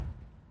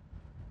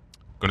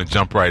going to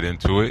jump right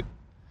into it.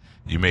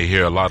 You may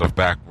hear a lot of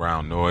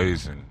background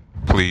noise, and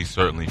please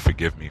certainly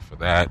forgive me for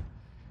that.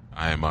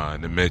 I am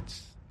in the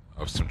midst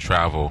of some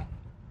travel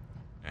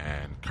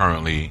and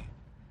currently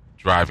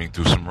driving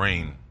through some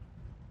rain.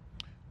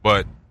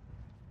 But,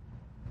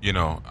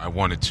 I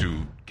wanted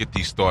to get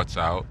these thoughts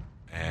out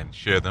and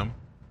share them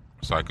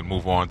so I can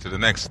move on to the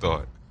next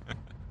thought.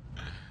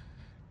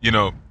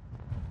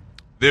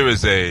 There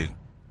is a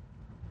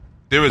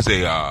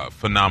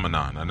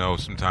phenomenon. I know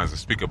sometimes I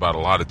speak about a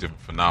lot of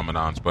different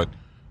phenomenons, but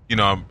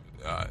I'm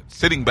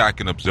sitting back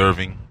and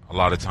observing a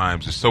lot of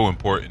times is so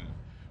important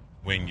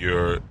when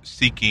you're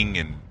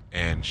seeking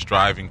and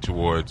striving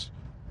towards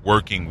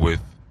working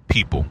with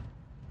people,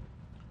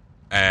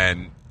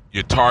 and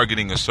you're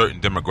targeting a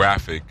certain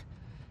demographic,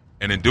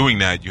 and in doing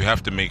that, you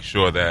have to make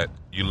sure that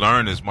you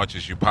learn as much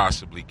as you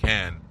possibly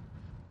can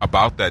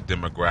about that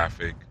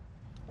demographic,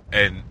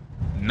 and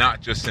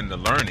not just in the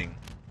learning,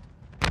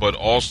 but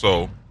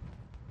also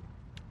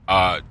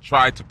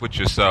try to put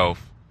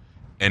yourself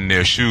in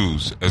their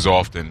shoes as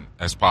often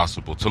as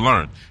possible to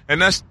learn.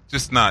 And that's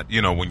just not,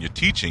 when you're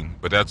teaching,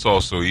 but that's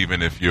also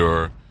even if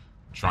you're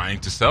trying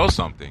to sell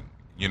something,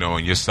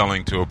 and you're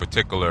selling to a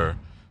particular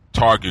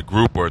target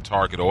group or a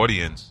target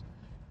audience.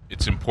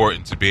 It's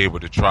important to be able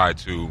to try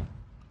to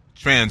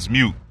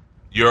transmute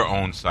your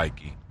own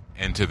psyche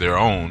into their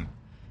own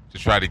to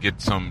try to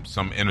get some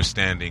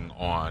understanding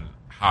on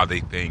how they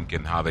think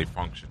and how they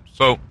function.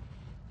 So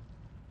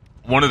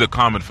one of the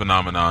common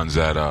phenomenons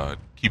that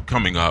keep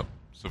coming up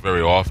so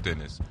very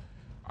often is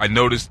I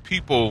noticed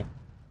people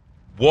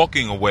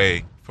walking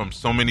away from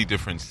so many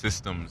different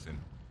systems and,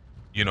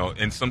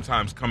 and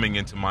sometimes coming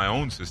into my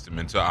own system,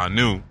 into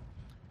Anu,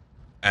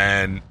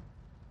 and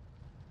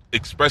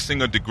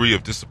expressing a degree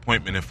of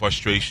disappointment and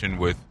frustration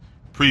with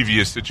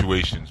previous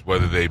situations,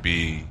 whether they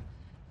be,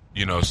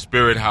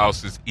 spirit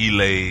houses,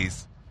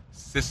 elays,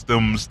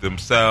 systems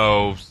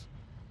themselves,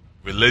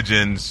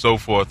 religions, so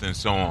forth and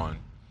so on.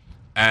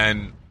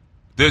 And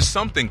there's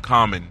something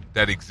common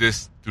that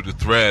exists through the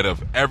thread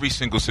of every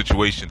single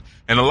situation.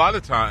 And a lot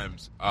of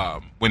times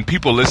when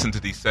people listen to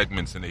these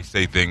segments and they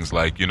say things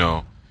like,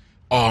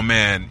 oh,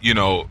 man,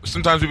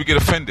 sometimes we get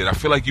offended. I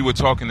feel like you were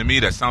talking to me.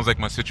 That sounds like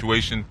my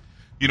situation.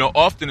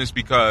 Often it's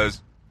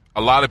because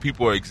a lot of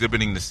people are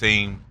exhibiting the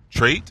same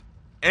trait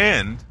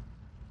and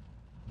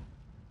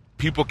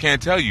people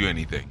can't tell you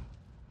anything.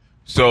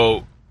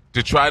 So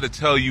to try to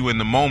tell you in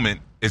the moment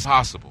is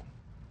possible.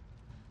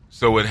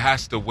 So it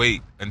has to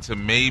wait until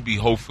maybe,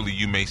 hopefully,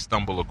 you may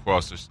stumble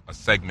across a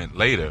segment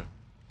later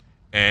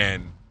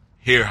and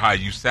hear how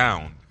you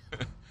sound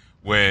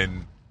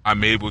when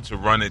I'm able to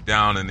run it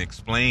down and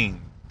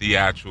explain the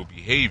actual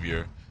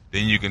behavior.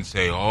 Then you can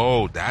say,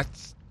 oh,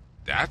 that's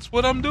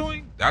what I'm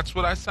doing? That's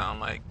what I sound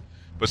like?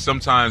 But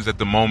sometimes at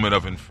the moment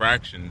of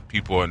infraction,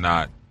 people are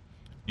not,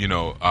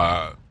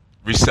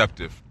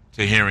 receptive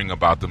to hearing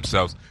about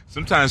themselves.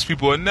 Sometimes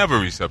people are never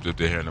receptive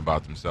to hearing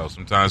about themselves.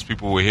 Sometimes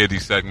people will hear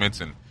these segments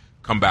and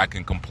come back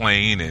and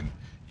complain, and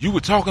you were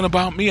talking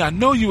about me. I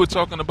know you were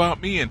talking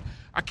about me, and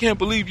I can't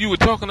believe you were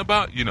talking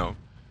about,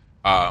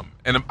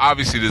 and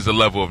obviously there's a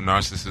level of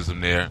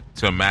narcissism there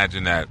to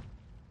imagine that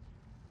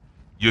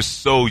you're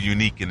so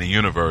unique in the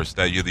universe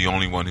that you're the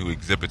only one who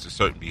exhibits a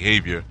certain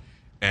behavior,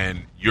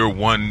 and your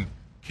one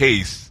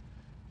case,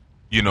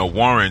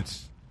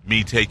 warrants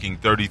me taking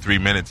 33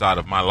 minutes out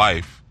of my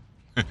life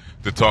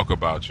to talk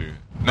about you.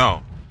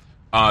 No.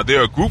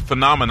 There are group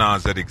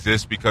phenomenons that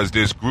exist because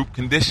there's group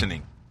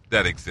conditioning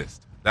that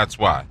exists. That's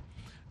why.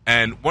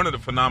 And one of the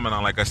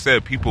phenomena, like I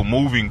said, people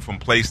moving from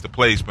place to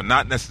place, but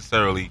not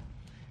necessarily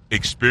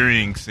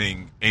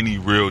experiencing any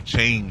real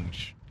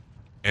change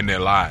in their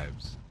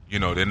lives.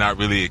 They're not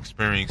really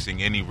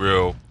experiencing any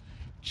real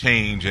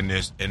change in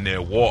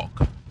their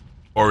walk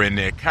or in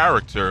their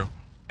character.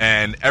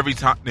 And every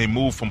time they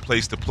move from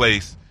place to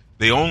place,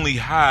 they only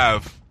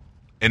have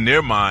in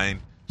their mind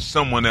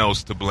someone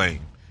else to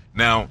blame.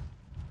 Now,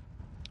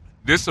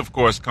 this, of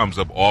course, comes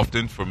up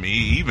often for me,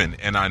 even,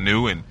 and I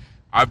knew, and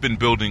I've been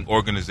building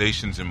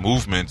organizations and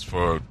movements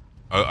for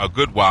a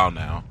good while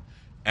now.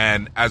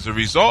 And as a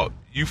result,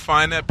 you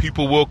find that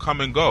people will come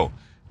and go.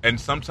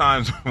 And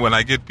sometimes when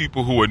I get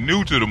people who are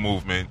new to the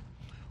movement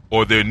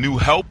or they're new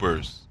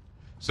helpers,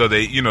 so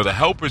they, the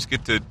helpers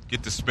get to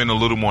spend a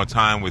little more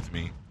time with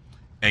me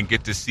and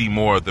get to see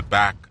more of the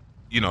back,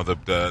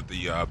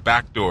 the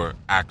backdoor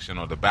action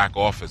or the back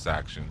office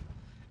action,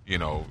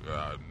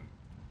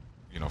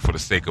 for the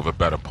sake of a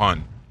better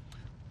pun.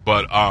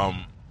 But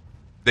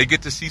they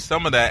get to see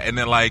some of that, and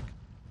they're like,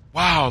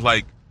 wow,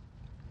 like,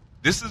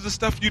 this is the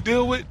stuff you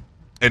deal with?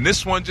 And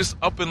this one just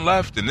up and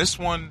left, and this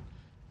one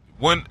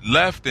went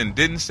left and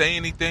didn't say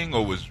anything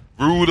or was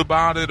rude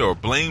about it or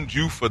blamed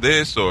you for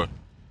this or,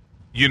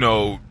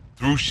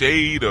 threw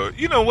shade or,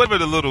 whatever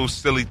the little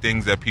silly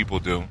things that people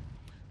do.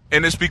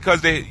 And it's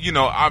because they,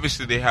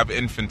 obviously they have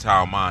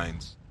infantile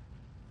minds.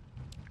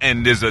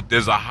 And there's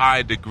a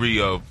high degree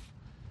of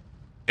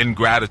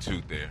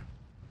ingratitude there.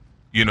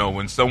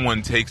 When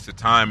someone takes the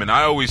time, and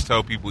I always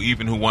tell people,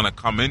 even who want to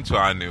come into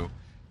Anu,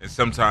 and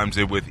sometimes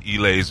they're with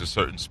Elays or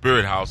certain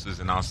spirit houses,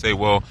 and I'll say,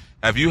 well,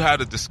 have you had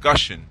a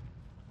discussion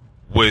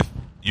with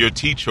your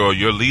teacher or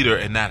your leader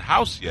in that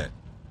house yet?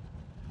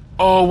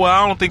 Oh, well,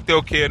 I don't think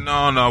they'll care.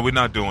 No, we're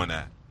not doing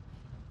that.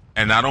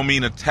 And I don't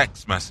mean a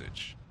text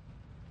message.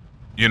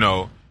 You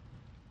know,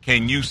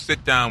 can you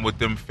sit down with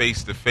them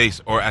face to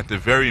face, or at the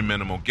very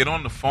minimum, get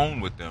on the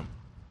phone with them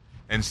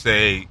and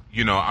say,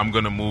 you know, I'm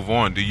going to move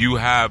on. Do you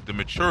have the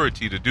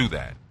maturity to do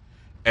that?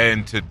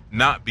 And to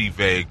not be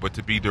vague, but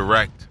to be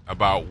direct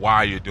about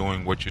why you're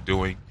doing what you're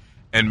doing,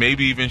 and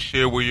maybe even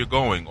share where you're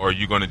going. Or are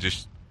you going to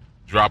just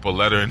drop a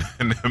letter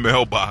in the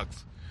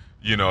mailbox?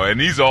 You know, and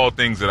these are all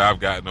things that I've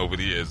gotten over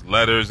the years.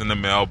 Letters in the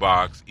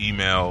mailbox,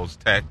 emails,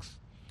 texts.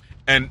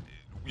 And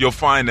you'll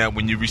find that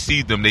when you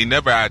receive them, they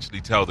never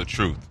actually tell the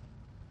truth,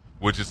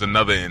 which is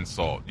another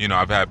insult. You know,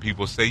 I've had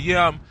people say,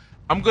 yeah,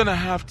 I'm going to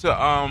have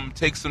to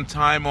take some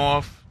time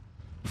off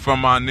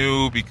from my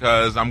new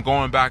because I'm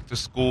going back to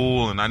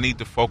school and I need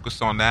to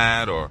focus on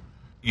that. Or,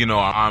 you know,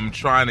 I'm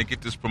trying to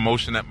get this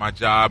promotion at my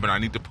job and I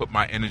need to put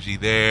my energy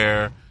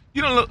there.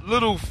 You know,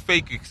 little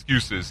fake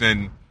excuses.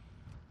 And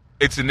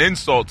it's an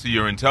insult to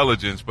your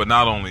intelligence. But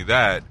not only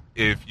that,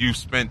 if you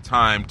spent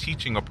time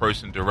teaching a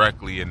person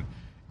directly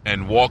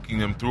and walking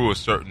them through a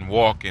certain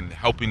walk and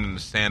helping them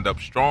to stand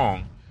up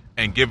strong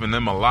and giving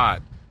them a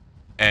lot,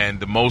 and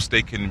the most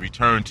they can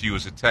return to you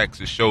as a text,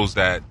 it shows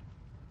that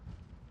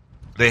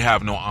they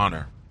have no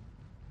honor.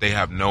 They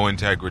have no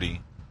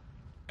integrity.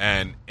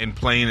 And in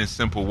plain and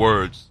simple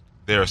words,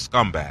 they're a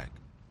scumbag.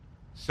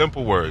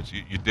 Simple words.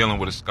 You're dealing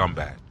with a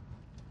scumbag.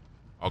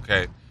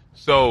 Okay?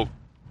 So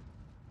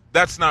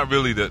that's not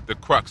really the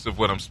crux of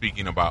what I'm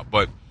speaking about.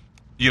 But,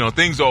 you know,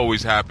 things are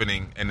always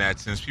happening in that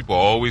sense. People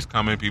are always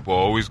coming. People are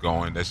always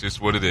going. That's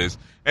just what it is.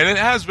 And it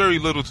has very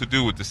little to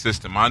do with the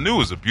system. I knew it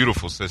was a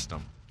beautiful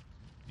system.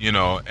 You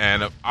know,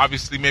 and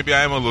obviously maybe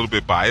I am a little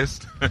bit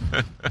biased.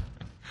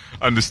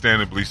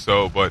 Understandably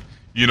so, but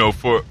you know,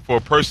 for a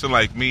person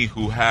like me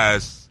who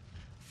has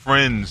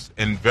friends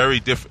in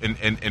very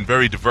in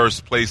very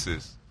diverse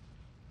places,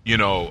 you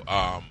know,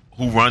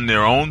 who run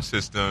their own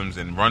systems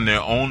and run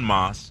their own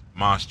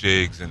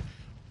masjids and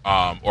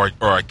or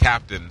are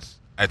captains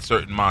at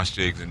certain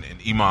masjids and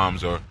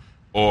imams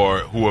or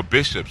who are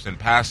bishops and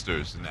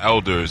pastors and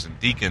elders and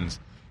deacons,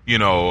 you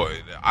know,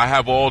 I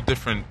have all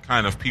different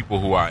kind of people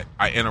who I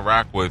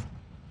interact with.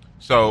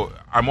 So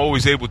I'm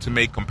always able to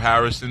make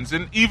comparisons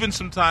and even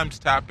sometimes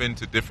tap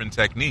into different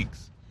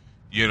techniques,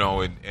 you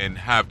know, and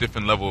have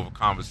different level of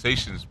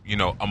conversations, you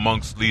know,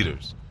 amongst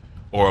leaders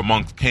or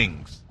amongst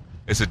kings.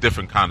 It's a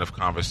different kind of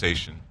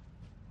conversation.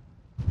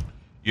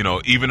 You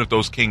know, even if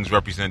those kings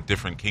represent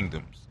different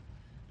kingdoms,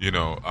 you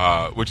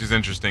know, which is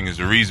interesting is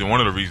one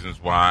of the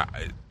reasons why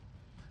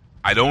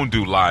I don't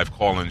do live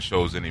call-in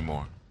shows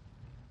anymore.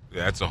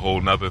 That's a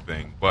whole nother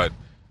thing. But,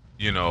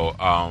 you know,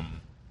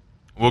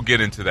 we'll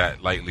get into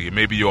that lightly, and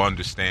maybe you'll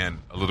understand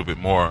a little bit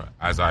more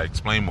as I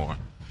explain more.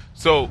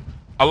 So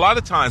a lot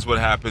of times what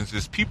happens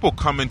is people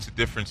come into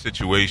different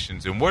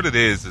situations, and what it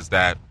is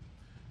that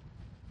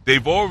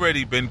they've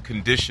already been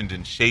conditioned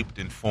and shaped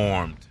and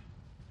formed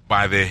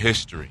by their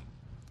history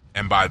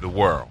and by the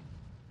world.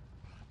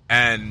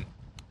 And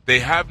they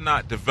have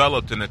not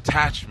developed an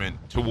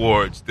attachment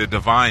towards the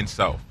divine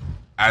self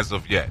as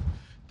of yet.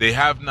 They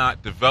have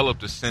not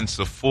developed a sense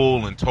of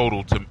full and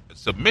total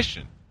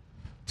submission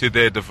to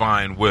their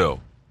divine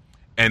will.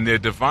 And their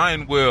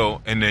divine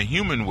will and their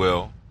human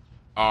will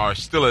are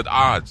still at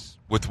odds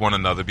with one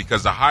another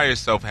because the higher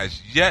self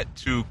has yet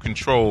to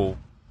control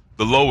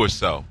the lower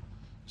self.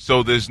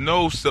 So there's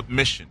no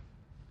submission.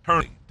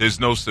 Currently, there's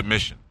no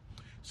submission.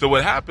 So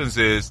what happens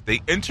is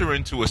they enter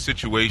into a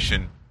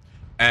situation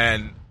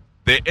and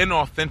they're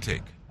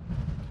inauthentic.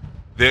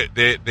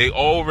 They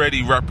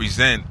already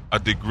represent a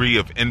degree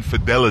of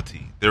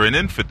infidelity. They're an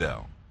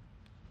infidel.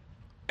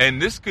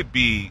 And this could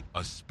be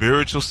a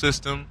spiritual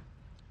system.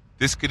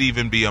 This could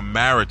even be a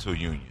marital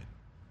union.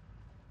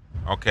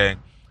 Okay?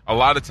 A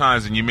lot of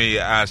times, and you may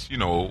ask, you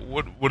know,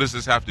 what does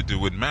this have to do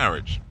with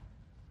marriage?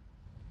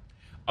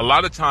 A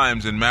lot of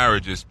times in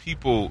marriages,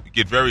 people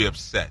get very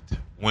upset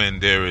when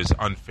there is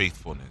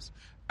unfaithfulness.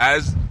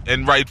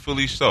 And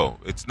rightfully so.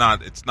 It's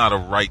not a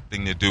right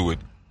thing to do.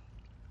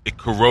 It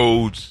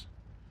corrodes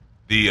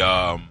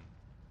the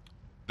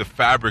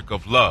fabric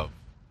of love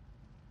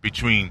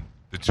between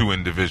the two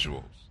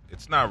individuals.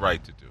 It's not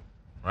right to do,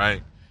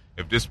 right?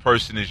 If this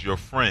person is your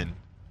friend,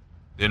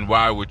 then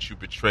why would you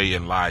betray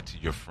and lie to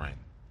your friend,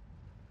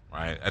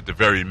 right? At the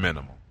very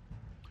minimum.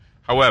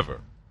 However,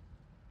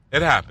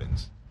 it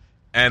happens.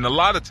 And a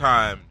lot of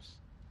times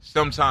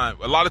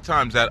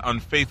that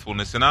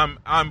unfaithfulness, and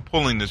I'm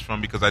pulling this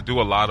from because I do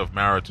a lot of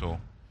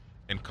marital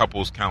and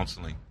couples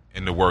counseling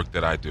in the work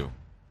that I do,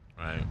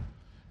 right?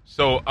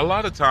 So a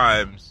lot of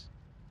times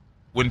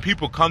when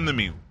people come to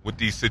me with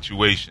these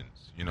situations,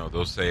 you know,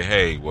 they'll say,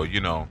 hey, well, you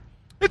know,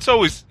 it's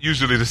always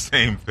usually the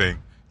same thing.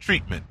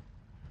 Treatment.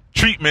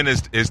 Treatment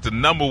is the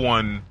number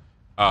one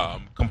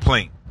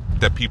complaint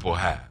that people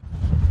have.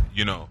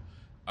 You know,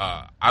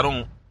 I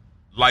don't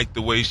like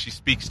the way she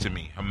speaks to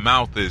me. Her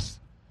mouth is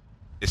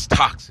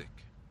toxic.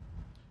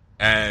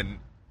 and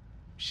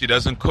she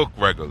doesn't cook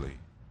regularly,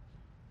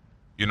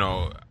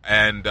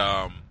 and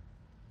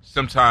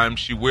sometimes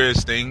she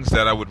wears things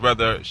that I would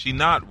rather she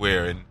not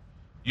wear, and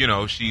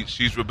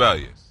she's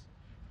rebellious.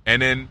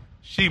 And then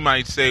she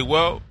might say,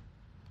 well,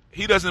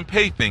 he doesn't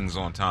pay things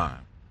on time.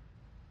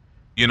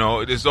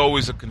 There's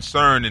always a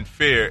concern and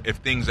fear if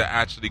things are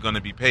actually going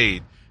to be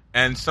paid.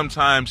 And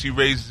sometimes he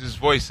raises his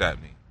voice at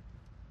me.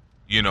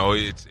 He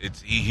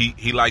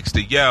likes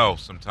to yell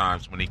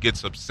sometimes when he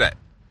gets upset.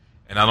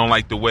 And I don't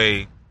like the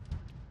way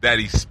that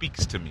he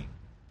speaks to me.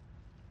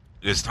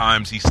 There's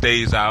times he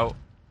stays out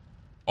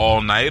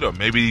all night, or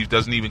maybe he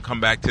doesn't even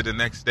come back to the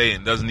next day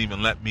and doesn't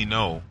even let me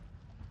know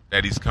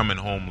that he's coming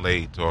home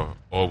late or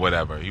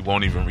whatever. He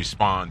won't even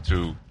respond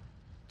to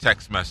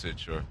text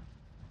message or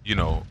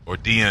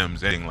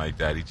DMs, anything like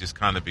that. He just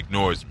kind of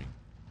ignores me.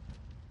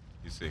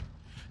 You see?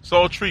 It's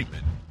all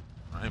treatment,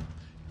 right?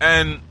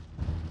 And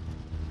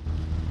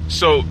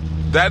so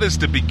that is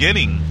the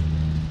beginning.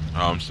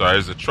 I'm sorry,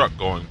 there's a truck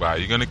going by.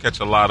 You're going to catch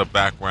a lot of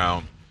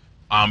background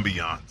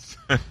ambiance,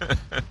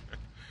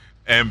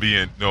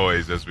 ambient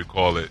noise, as we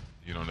call it,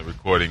 in the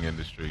recording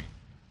industry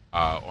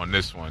on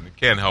this one.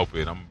 Can't help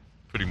it. I'm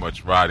pretty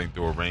much riding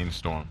through a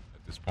rainstorm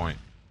at this point.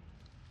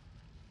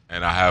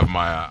 And I have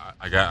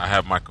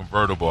my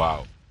convertible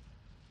out,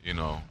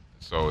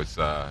 so it's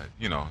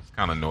it's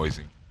kind of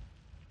noisy.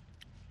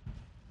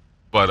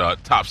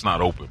 But top's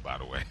not open, by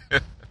the way.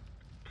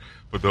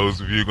 For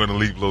those of you who are going to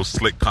leave little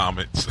slick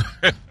comments.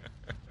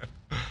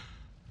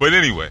 But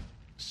anyway,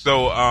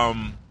 so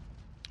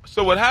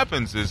what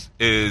happens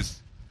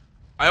is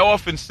I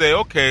often say,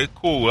 okay,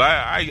 cool,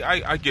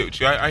 I get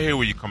you, I hear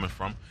where you're coming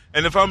from.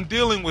 And if I'm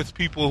dealing with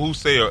people who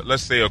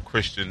let's say are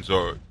Christians,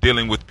 or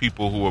dealing with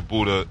people who are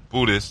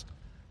Buddhist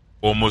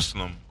or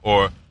Muslim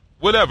or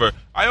whatever,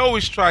 I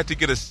always try to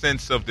get a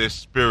sense of their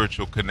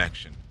spiritual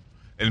connection.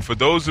 And for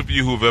those of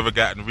you who've ever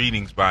gotten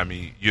readings by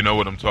me, you know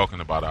what I'm talking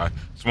about.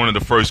 It's one of the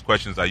first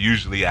questions I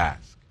usually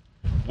ask.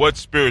 What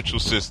spiritual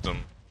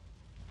system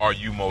are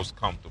you most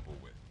comfortable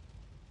with,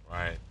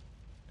 right?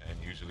 And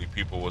usually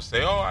people will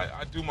say, oh,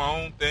 I do my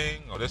own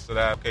thing, or this or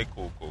that. Okay,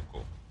 cool.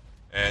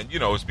 And,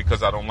 it's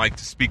because I don't like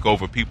to speak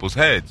over people's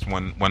heads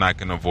when I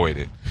can avoid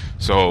it.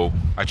 So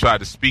I try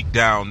to speak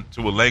down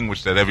to a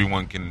language that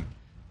everyone can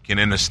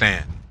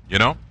understand,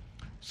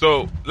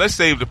 So let's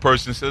say if the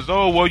person says,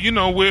 oh, well,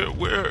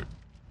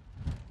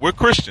 we're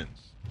Christians.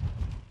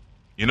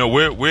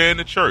 We're in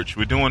the church.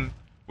 We're doing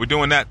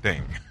that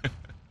thing.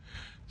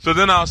 So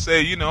then I'll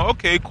say,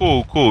 okay,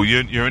 cool.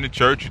 You're in the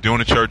church. You're doing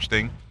the church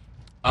thing.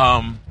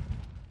 How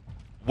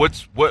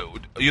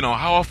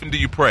often do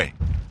you pray?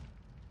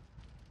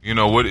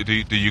 What do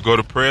you go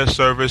to prayer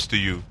service? Do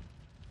you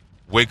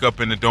wake up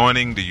in the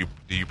dawning? Do you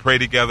pray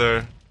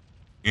together?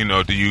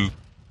 Do you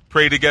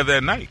pray together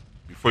at night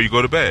before you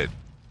go to bed?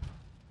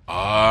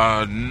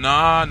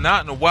 Nah,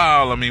 not in a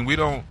while. I mean, we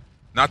don't,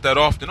 not that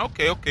often.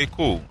 Okay,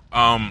 cool.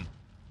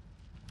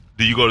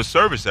 Do you go to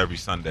service every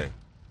Sunday?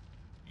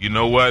 You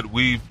know what?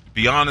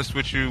 Be honest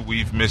with you,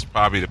 we've missed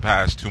probably the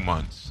past 2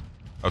 months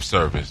of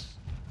service.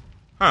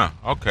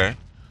 Okay.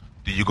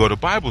 Do you go to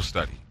Bible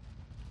study?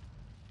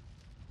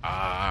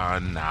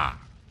 Nah.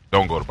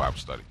 Don't go to Bible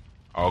study.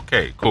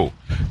 Okay, cool.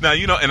 Now,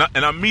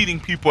 and I'm meeting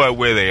people at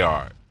where they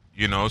are,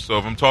 so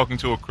if I'm talking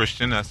to a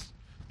Christian, that's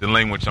the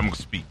language I'm going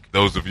to speak.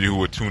 Those of you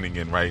who are tuning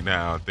in right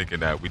now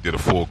thinking that we did a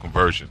full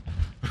conversion.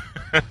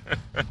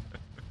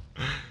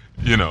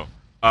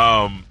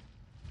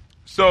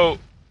 So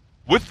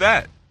with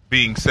that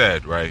being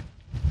said, right,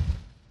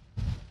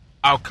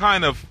 I'll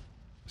kind of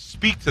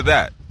speak to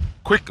that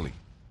quickly.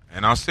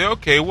 And I'll say,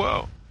 okay,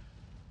 well,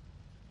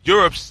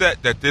 you're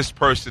upset that this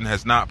person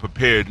has not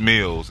prepared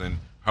meals in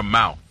her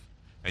mouth.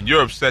 And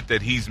you're upset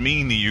that he's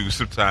mean to you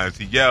sometimes.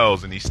 He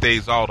yells and he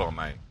stays out all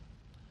night.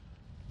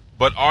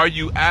 But are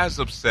you as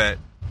upset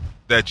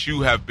that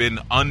you have been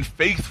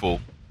unfaithful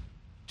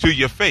to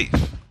your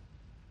faith?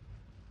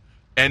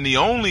 And the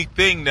only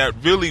thing that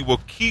really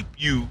will keep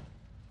you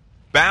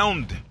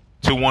bound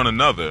to one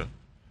another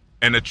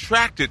and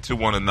attracted to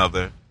one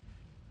another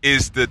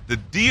is the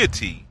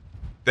deity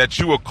that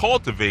you are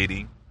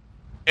cultivating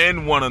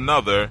in one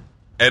another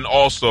and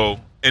also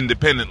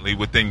independently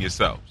within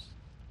yourselves.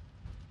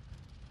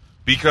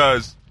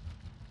 Because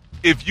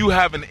if you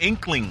have an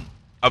inkling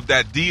of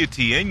that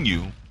deity in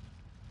you,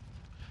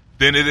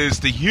 then it is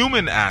the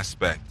human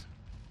aspect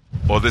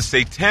or the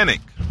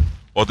satanic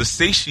or the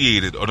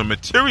satiated or the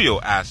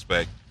material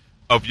aspect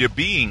of your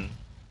being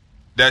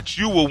that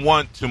you will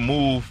want to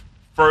move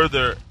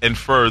further and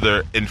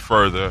further and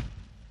further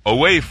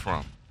away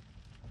from.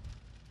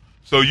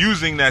 So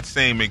using that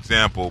same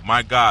example,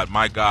 my God,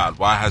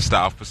 why hast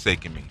thou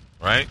forsaken me,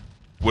 right?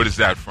 What is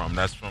that from?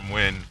 That's from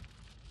when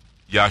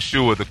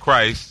Yahshua the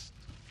Christ,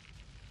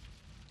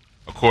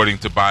 according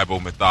to Bible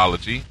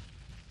mythology,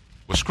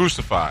 was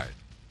crucified,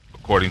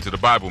 according to the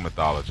Bible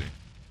mythology.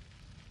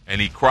 And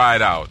he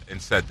cried out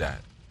and said that,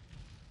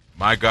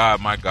 my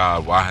God,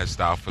 why hast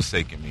thou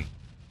forsaken me?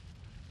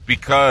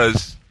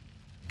 Because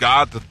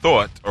God the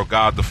thought, or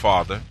God the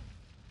Father,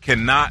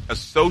 cannot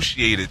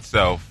associate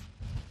itself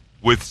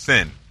with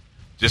sin.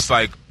 Just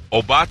like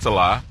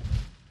Obatala,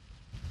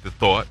 the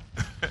thought,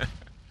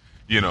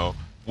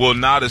 will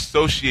not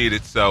associate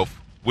itself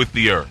with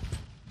the earth.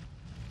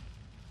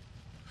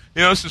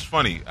 This is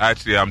funny.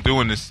 Actually, I'm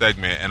doing this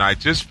segment, and I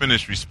just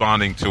finished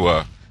responding to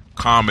a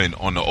comment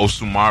on the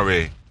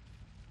Osumare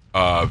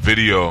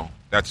video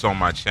that's on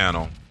my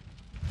channel.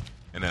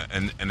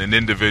 And an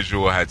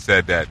individual had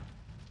said that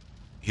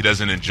he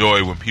doesn't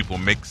enjoy when people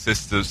make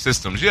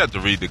systems. You have to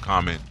read the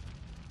comment.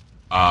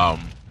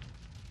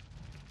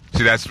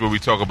 See, that's where we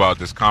talk about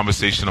this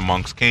conversation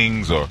amongst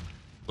kings, or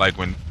like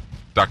when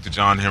Dr.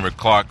 John Henrik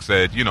Clarke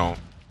said,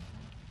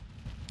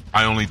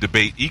 I only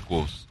debate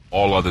equals,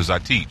 all others I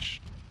teach.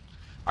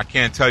 I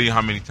can't tell you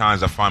how many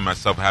times I find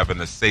myself having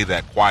to say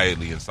that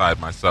quietly inside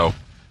myself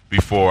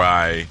before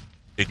I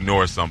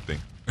ignore something.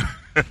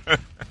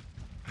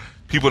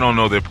 People don't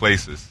know their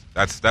places.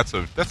 That's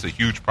a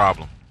huge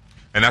problem.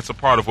 And that's a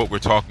part of what we're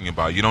talking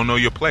about. You don't know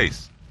your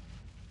place.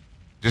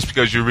 Just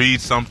because you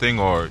read something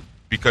or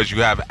because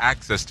you have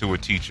access to a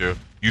teacher,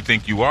 you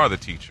think you are the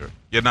teacher.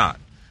 You're not.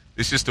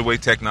 It's just the way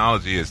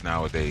technology is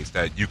nowadays,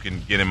 that you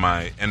can get in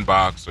my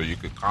inbox or you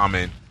could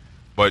comment,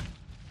 but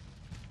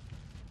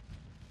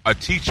a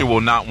teacher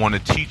will not want to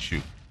teach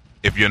you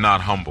if you're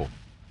not humble.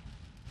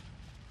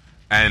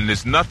 And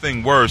there's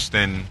nothing worse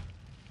than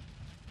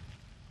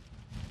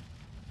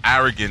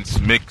arrogance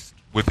mixed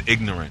with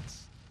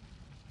ignorance.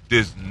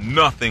 There's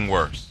nothing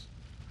worse.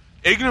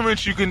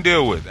 Ignorance you can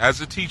deal with.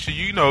 As a teacher,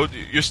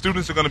 your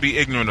students are going to be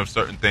ignorant of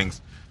certain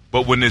things.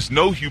 But when there's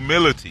no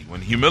humility,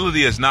 when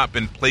humility has not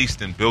been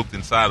placed and built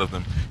inside of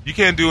them, you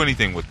can't do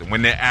anything with them.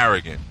 When they're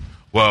arrogant.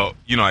 Well,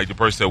 like the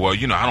person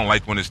said, I don't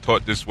like when it's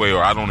taught this way,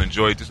 or I don't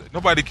enjoy it this way.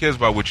 Nobody cares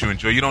about what you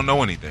enjoy. You don't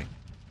know anything.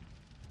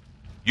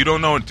 You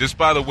don't know. Just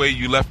by the way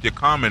you left your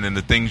comment and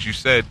the things you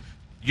said,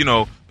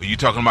 are you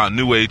talking about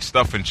New Age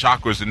stuff and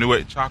chakras and New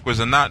Age? Chakras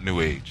are not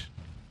New Age.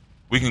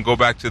 We can go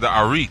back to the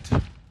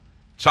Arit.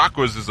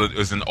 Chakras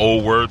is an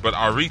old word, but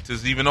Arit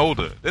is even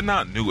older. They're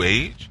not New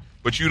Age,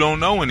 but you don't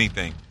know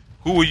anything.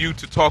 Who are you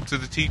to talk to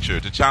the teacher,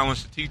 to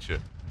challenge the teacher?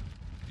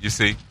 You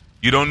see,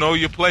 you don't know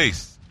your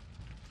place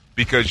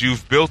because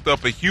you've built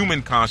up a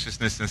human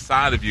consciousness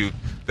inside of you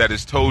that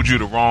has told you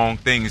the wrong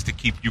things to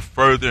keep you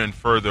further and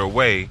further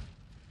away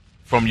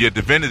from your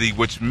divinity,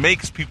 which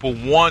makes people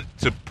want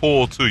to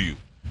pull to you,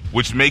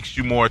 which makes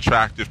you more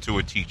attractive to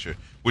a teacher,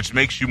 which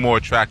makes you more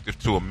attractive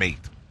to a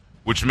mate,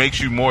 which makes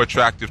you more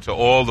attractive to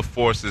all the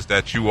forces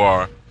that you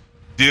are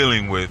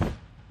dealing with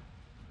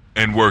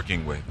and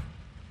working with.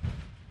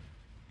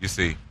 You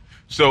see?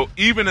 So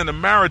even in a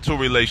marital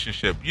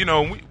relationship,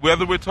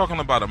 whether we're talking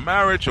about a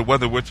marriage or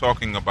whether we're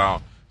talking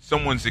about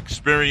someone's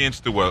experience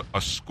through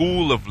a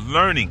school of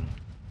learning,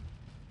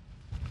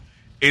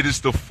 it is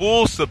the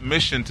full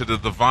submission to the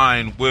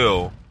divine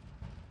will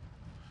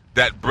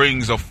that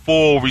brings a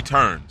full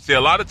return. See, a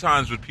lot of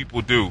times what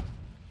people do,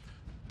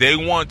 they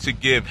want to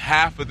give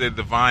half of the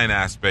divine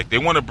aspect. They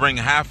want to bring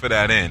half of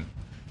that in.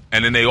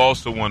 And then they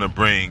also want to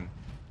bring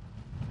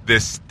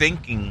this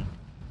stanking,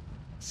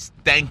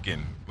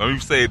 let me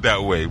say it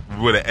that way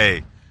with an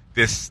A,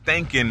 this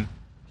stanking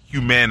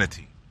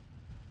humanity.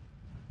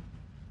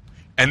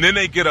 And then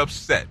they get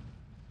upset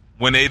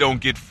when they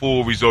don't get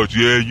full results.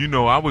 Yeah,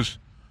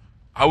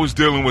 I was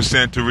dealing with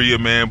Santeria,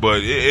 man,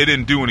 but it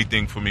didn't do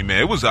anything for me,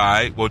 man. It was all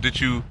right. Well, did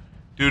you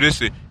do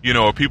this?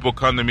 Or people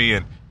come to me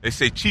and they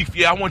say, Chief,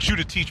 I want you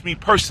to teach me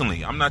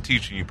personally. I'm not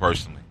teaching you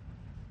personally.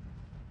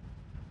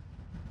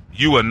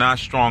 You are not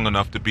strong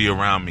enough to be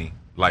around me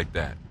like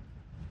that.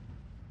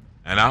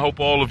 And I hope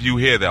all of you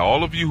hear that.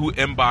 All of you who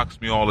inbox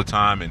me all the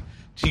time and,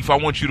 Chief, I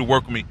want you to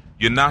work with me.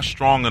 You're not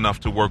strong enough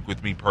to work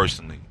with me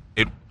personally.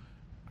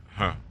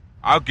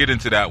 I'll get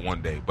into that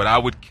one day, but I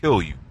would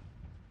kill you.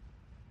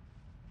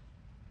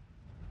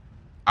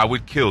 I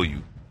would kill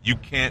you. You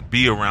can't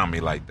be around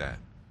me like that.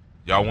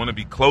 Y'all want to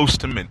be close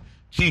to me.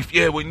 Chief,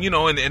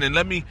 and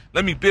let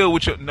me build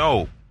with you.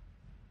 No.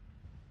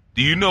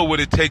 Do you know what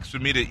it takes for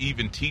me to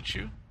even teach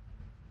you?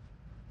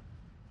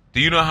 Do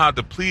you know how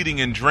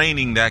depleting and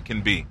draining that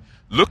can be?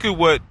 Look at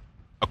what,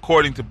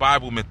 according to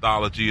Bible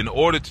mythology, in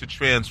order to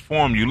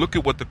transform you, look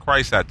at what the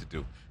Christ had to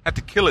do. Had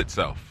to kill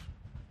itself.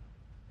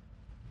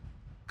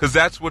 Because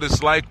that's what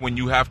it's like when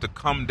you have to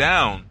come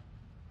down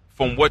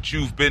from what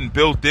you've been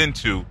built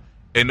into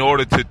in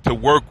order to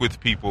work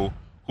with people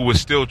who are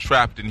still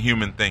trapped in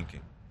human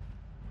thinking.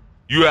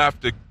 You have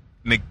to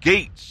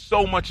negate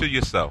so much of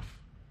yourself.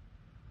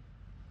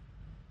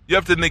 You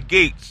have to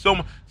negate so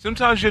much.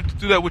 Sometimes you have to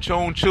do that with your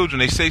own children.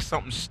 They say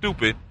something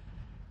stupid,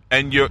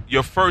 and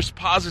your first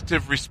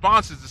positive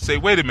response is to say,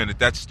 wait a minute,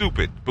 that's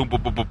stupid. Boom,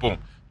 boom, boom, boom, boom.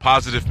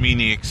 Positive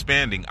meaning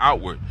expanding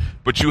outward.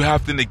 But you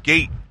have to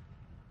negate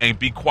and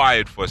be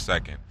quiet for a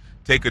second.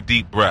 Take a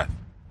deep breath.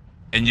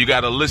 And you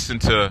got to listen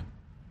to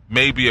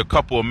maybe a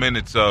couple of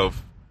minutes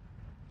of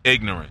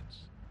ignorance.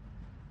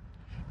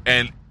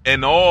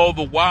 And all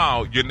the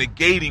while, you're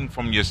negating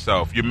from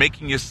yourself. You're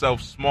making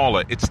yourself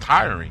smaller. It's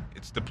tiring.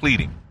 It's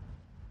depleting.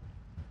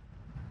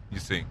 You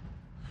see?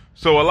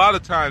 So a lot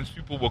of times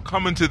people will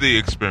come into the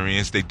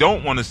experience. They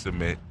don't want to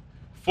submit,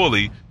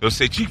 fully, they'll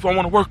say, Chief, I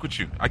want to work with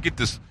you. I get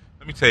this.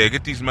 Let me tell you, I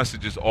get these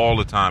messages all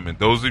the time. And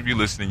those of you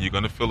listening, you're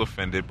going to feel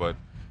offended, but,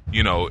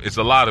 it's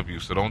a lot of you.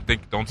 So don't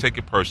take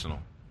it personal.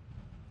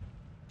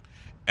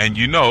 And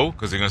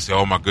because they're going to say,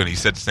 oh, my goodness, he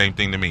said the same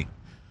thing to me.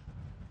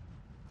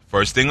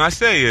 First thing I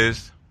say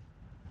is,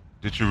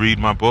 did you read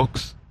my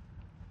books?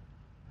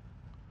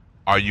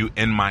 Are you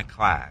in my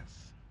class?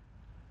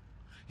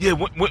 Yeah,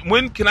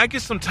 when can I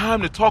get some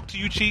time to talk to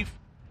you, Chief?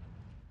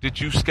 Did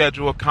you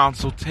schedule a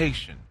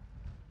consultation?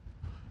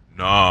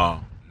 No.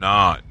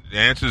 The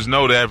answer is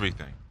no to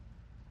everything.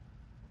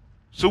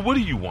 So what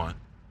do you want?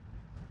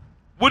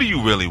 What do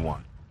you really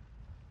want?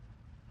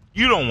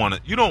 You don't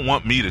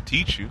want me to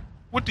teach you.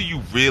 What do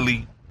you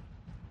really?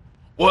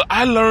 Well,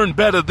 I learn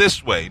better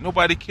this way.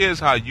 Nobody cares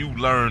how you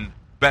learn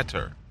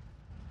better.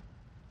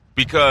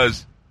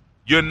 Because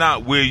you're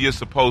not where you're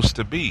supposed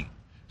to be.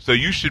 So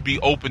you should be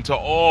open to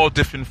all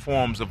different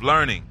forms of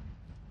learning.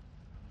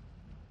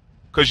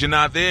 Because you're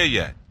not there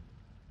yet.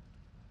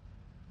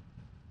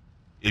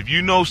 If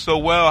you know so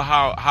well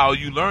how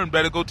you learn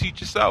better, go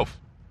teach yourself.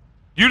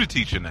 You're the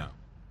teacher now.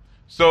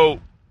 So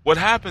what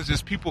happens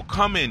is people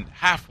come in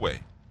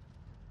halfway.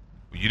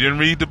 You didn't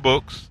read the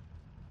books.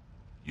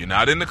 You're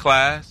not in the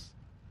class.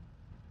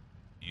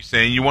 You're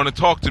saying you want to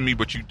talk to me,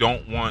 but you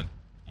don't want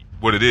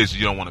what it is.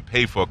 You don't want to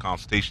pay for a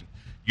consultation.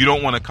 You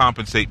don't want to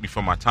compensate me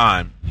for my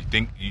time.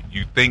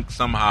 You think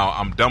somehow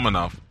I'm dumb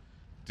enough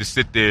to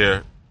sit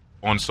there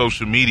on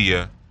social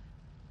media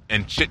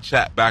and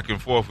chit-chat back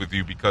and forth with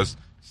you because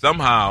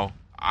somehow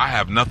I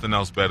have nothing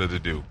else better to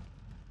do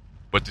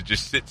but to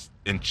just sit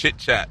and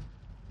chit-chat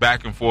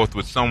back and forth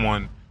with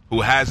someone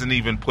who hasn't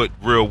even put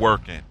real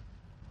work in.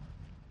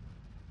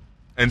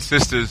 And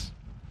sisters,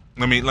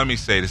 let me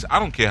say this. I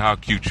don't care how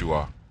cute you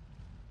are.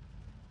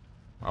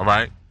 All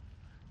right?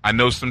 I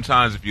know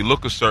sometimes if you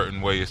look a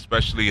certain way,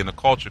 especially in the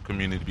culture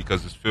community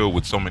because it's filled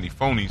with so many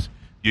phonies,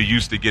 you're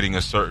used to getting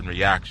a certain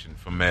reaction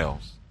from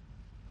males.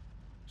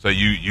 So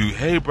you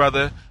hey,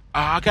 brother,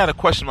 I got a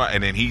question about,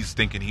 and then he's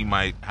thinking he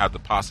might have the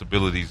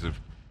possibilities of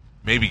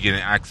maybe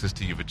getting access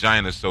to your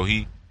vagina. So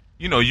he,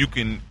 you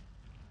can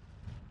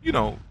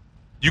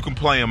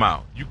play him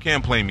out. You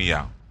can't play me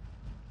out.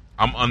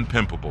 I'm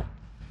unpimpable.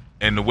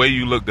 And the way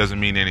you look doesn't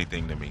mean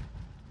anything to me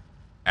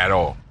at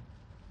all.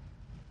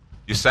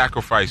 Your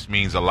sacrifice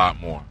means a lot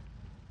more.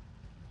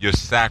 Your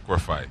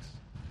sacrifice.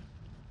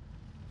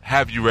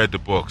 Have you read the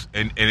books?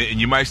 And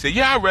you might say,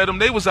 yeah, I read them.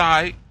 They was all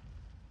right.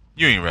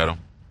 You ain't read them.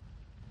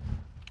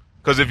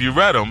 Because if you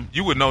read them,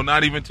 you would know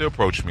not even to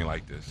approach me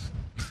like this.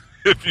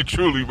 If you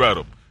truly read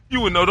them, you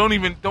would know don't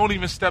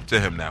even step to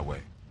him that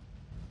way.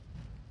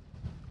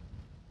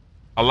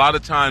 A lot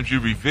of times you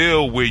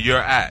reveal where you're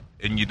at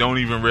and you don't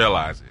even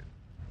realize it.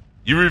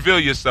 You reveal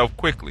yourself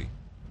quickly.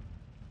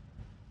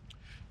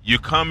 You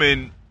come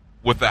in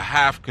with a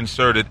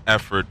half-concerted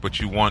effort, but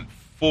you want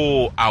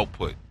full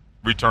output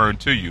returned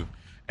to you.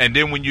 And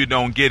then when you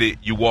don't get it,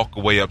 you walk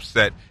away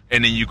upset,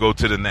 and then you go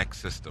to the next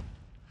system.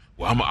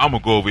 Well, I'm going to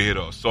go over here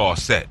to Saw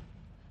Set.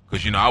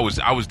 Because,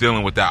 I was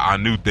dealing with that I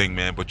knew thing,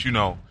 man. But,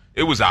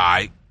 it was all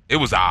right. It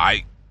was all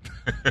right.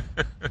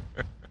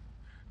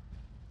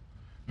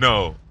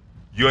 No,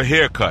 your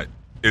haircut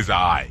is all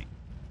right.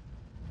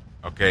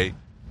 Okay?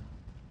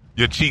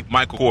 Your cheap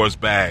Michael Kors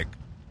bag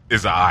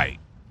is all right.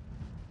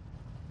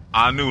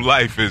 Our new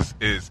life is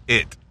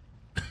it.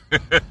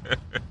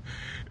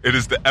 It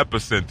is the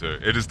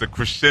epicenter. It is the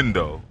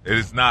crescendo. It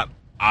is not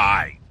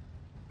I.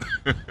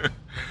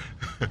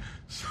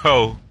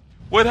 So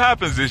what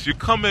happens is you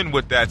come in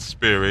with that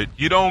spirit.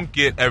 You don't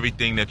get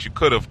everything that you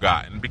could have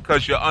gotten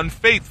because you're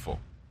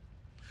unfaithful.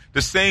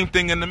 The same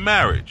thing in the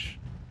marriage.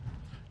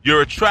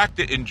 You're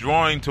attracted and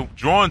drawn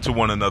to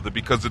one another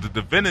because of the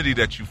divinity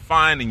that you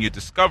find and you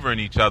discover in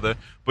each other,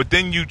 but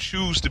then you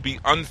choose to be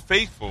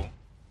unfaithful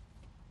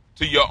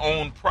to your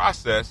own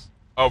process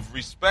of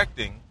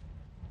respecting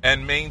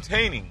and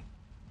maintaining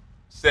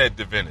said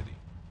divinity.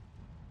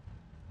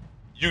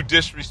 You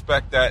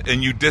disrespect that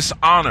and you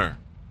dishonor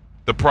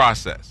the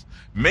process,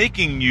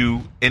 making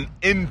you an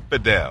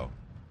infidel.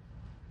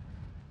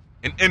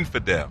 An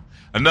infidel.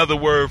 Another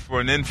word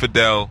for an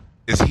infidel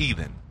is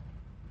heathen.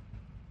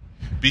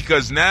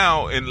 Because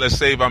now, and let's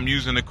say if I'm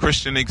using a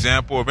Christian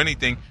example of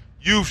anything,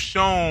 you've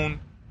shown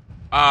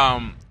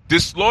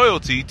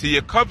disloyalty to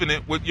your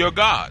covenant with your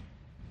God.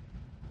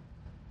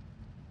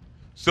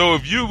 So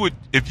if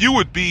you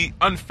would be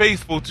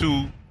unfaithful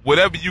to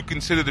whatever you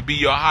consider to be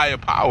your higher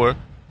power,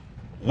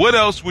 what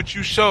else would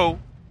you show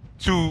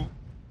to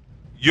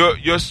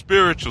your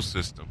spiritual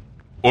system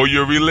or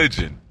your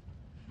religion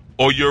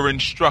or your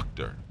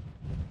instructor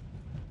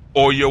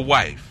or your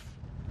wife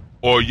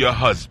or your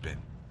husband?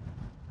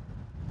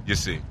 You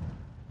see.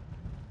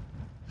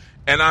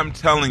 And I'm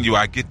telling you,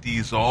 I get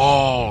these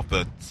all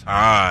the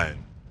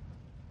time.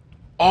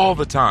 All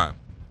the time.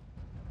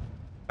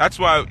 That's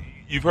why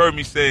you've heard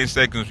me say in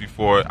segments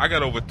before, I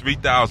got over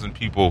 3,000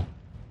 people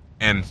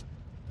in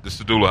the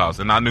Sadula House,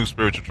 in our new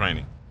spiritual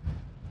training.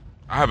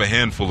 I have a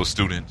handful of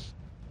students.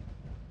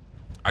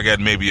 I got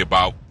maybe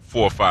about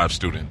 4 or 5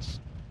 students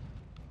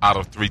out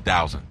of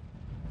 3,000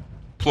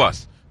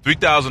 plus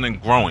 3,000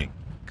 and growing,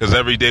 because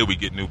every day we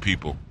get new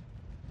people.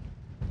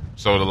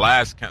 So the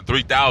last count,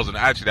 3,000,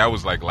 actually that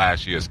was like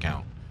last year's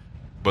count.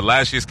 But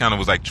last year's count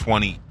was like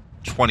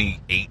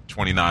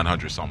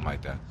 2,900, something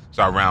like that.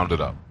 So I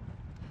rounded up.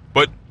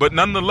 But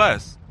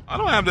nonetheless, I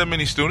don't have that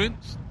many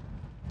students.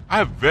 I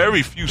have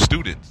very few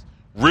students,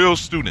 real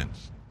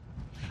students.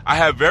 I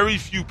have very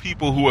few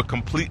people who are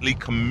completely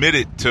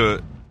committed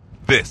to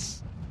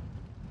this.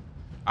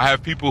 I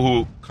have people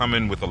who come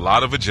in with a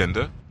lot of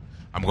agenda.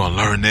 I'm going to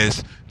learn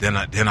this, then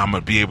I'm going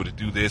to be able to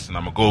do this, and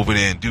I'm going to go over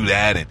there and do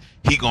that, and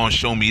he going to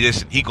show me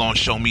this, and he going to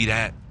show me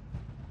that.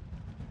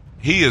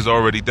 He has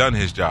already done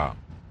his job.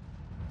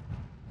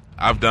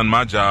 I've done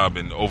my job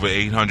in over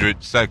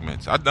 800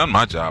 segments. I've done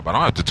my job. I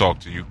don't have to talk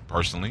to you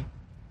personally.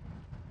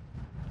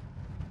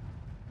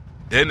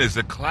 Then there's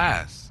a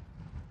class.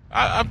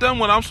 I've done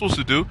what I'm supposed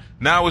to do.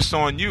 Now it's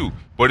on you.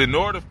 But in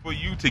order for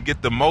you to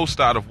get the most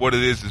out of what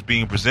it is that's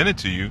being presented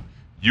to you,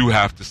 you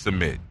have to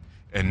submit.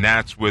 And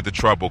that's where the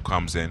trouble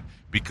comes in,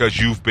 because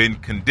you've been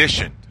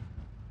conditioned.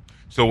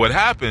 So what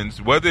happens,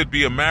 whether it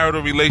be a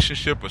marital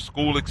relationship, a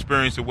school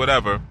experience, or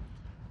whatever,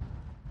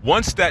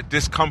 once that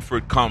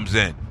discomfort comes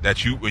in,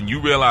 when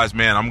you realize,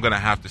 man, I'm going to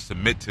have to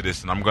submit to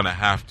this, and I'm going to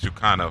have to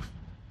kind of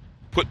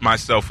put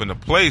myself in a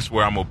place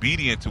where I'm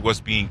obedient to what's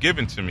being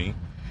given to me,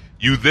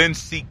 you then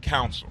seek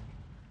counsel.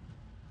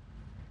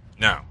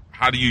 Now,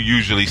 how do you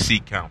usually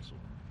seek counsel?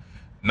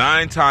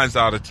 9 times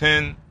out of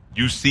 10,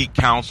 you seek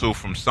counsel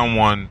from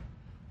someone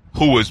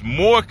who is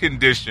more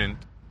conditioned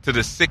to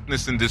the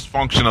sickness and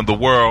dysfunction of the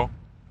world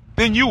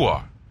than you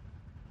are.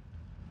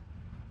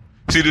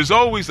 See, there's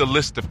always a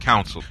list of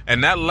counsel,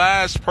 and that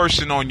last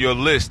person on your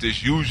list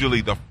is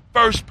usually the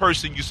first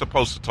person you're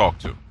supposed to talk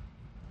to,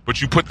 but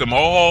you put them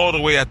all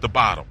the way at the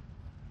bottom.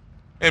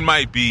 It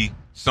might be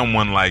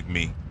someone like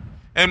me.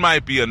 It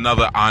might be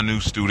another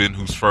ANU student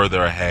who's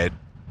further ahead.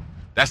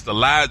 That's the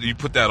last, you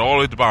put that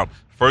all at the bottom.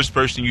 First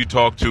person you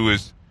talk to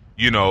is,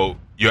 your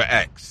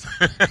ex.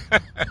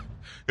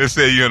 Let's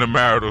say you're in a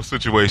marital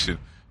situation.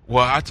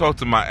 Well, I talked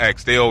to my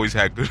ex. They always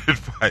had good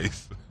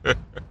advice.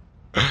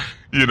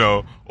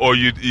 Or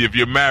if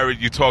you're married,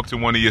 you talk to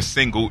one of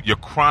your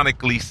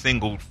chronically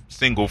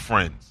single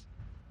friends.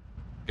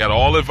 Got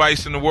all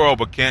advice in the world,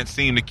 but can't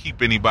seem to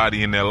keep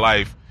anybody in their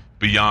life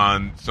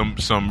beyond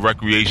some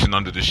recreation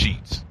under the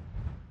sheets.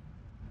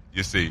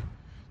 You see,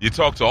 you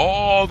talk to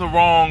all the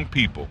wrong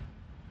people.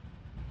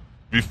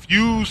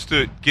 Refuse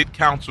to get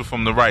counsel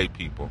from the right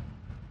people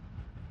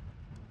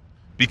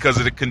because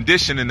of the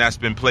conditioning that's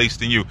been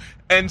placed in you.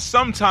 And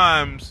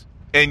sometimes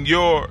in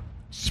your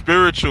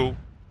spiritual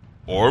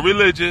or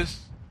religious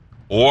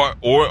or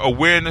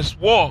awareness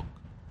walk,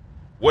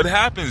 what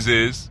happens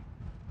is,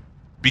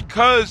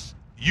 because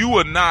you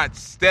are not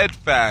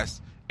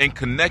steadfast in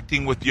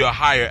connecting with your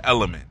higher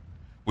element,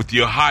 with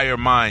your higher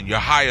mind, your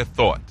higher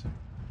thought,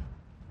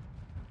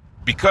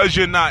 because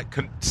you're not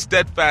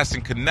steadfast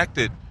and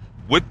connected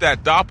with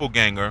that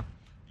doppelganger,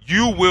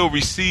 you will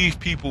receive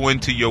people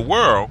into your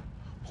world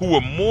who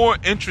are more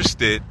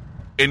interested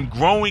in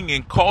growing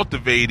and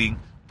cultivating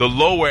the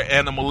lower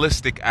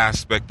animalistic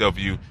aspect of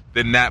you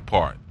than that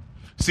part.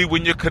 See,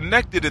 when you're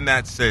connected in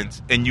that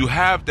sense and you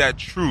have that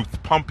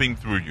truth pumping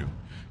through you,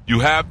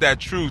 you have that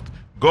truth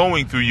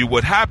going through you,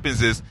 what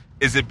happens is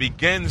it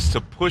begins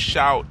to push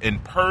out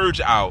and purge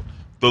out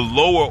the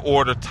lower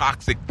order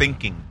toxic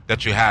thinking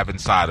that you have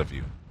inside of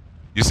you.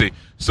 You see,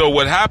 so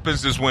what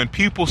happens is when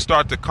people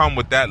start to come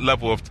with that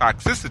level of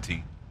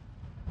toxicity,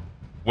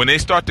 when they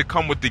start to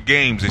come with the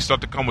games, they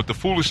start to come with the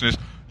foolishness,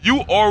 you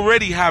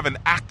already have an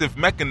active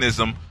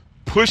mechanism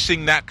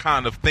pushing that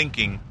kind of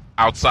thinking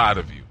outside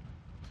of you.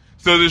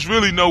 So there's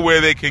really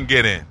nowhere they can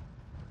get in.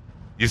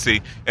 You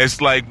see,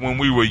 it's like when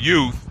we were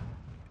youth,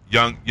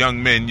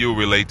 young men, you'll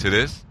relate to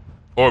this,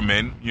 or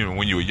men,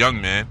 when you were a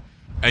young man,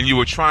 and you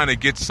were trying to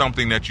get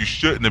something that you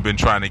shouldn't have been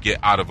trying to get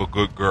out of a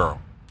good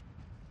girl.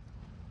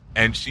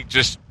 And she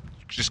just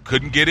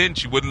couldn't get in.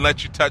 She wouldn't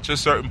let you touch her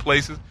certain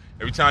places.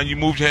 Every time you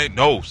moved your hand,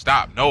 no,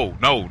 stop, no.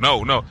 And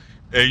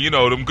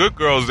them good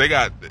girls, they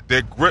got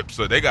their grips,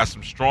 or they got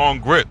some strong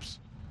grips.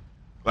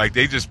 Like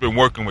they just been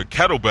working with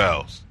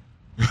kettlebells.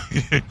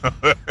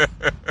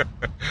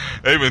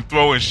 They've been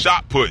throwing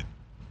shot put.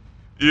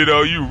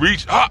 You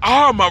reach,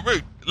 my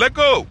wrist, let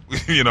go.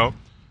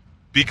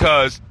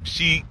 Because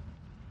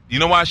you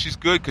know why she's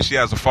good? Because she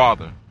has a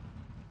father.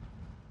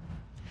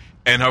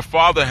 And her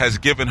father has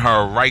given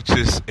her a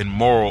righteous and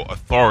moral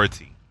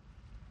authority.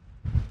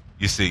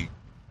 You see,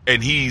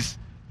 and he's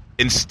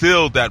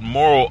instilled that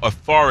moral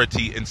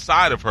authority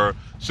inside of her.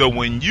 So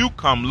when you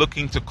come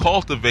looking to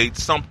cultivate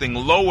something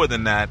lower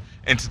than that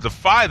and to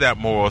defy that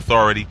moral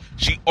authority,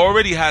 she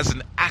already has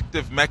an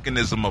active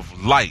mechanism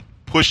of light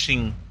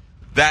pushing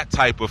that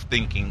type of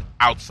thinking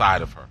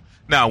outside of her.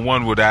 Now,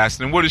 one would ask,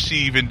 then what is she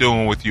even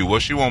doing with you? Well,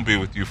 she won't be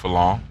with you for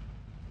long.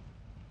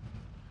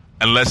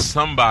 Unless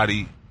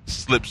somebody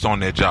slips on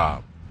their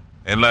job.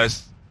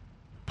 Unless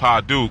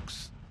Pa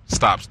Dukes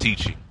stops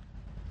teaching.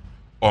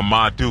 Or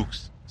Ma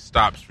Dukes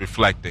stops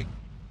reflecting.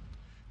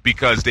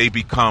 Because they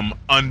become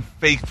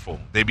unfaithful.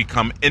 They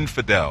become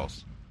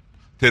infidels.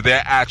 to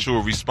their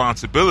actual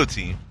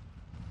responsibility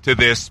to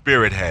their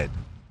spirit head.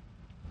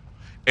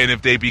 And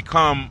if they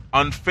become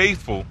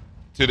unfaithful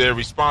to their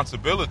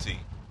responsibility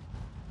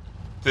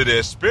to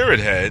their spirit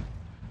head,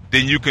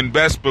 then you can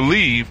best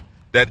believe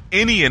that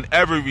any and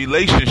every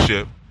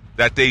relationship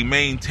that they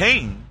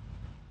maintain,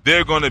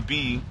 they're going to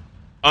be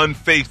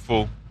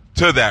unfaithful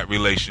to that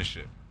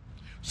relationship.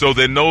 So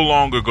they're no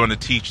longer going to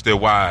teach their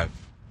wife.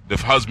 The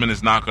husband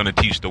is not going to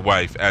teach the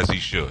wife as he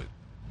should.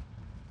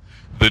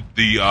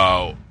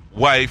 The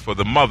wife or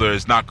the mother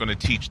is not going to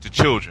teach the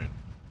children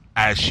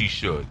as she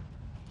should.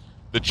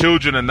 The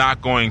children are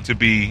not going to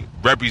be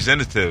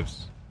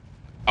representatives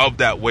of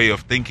that way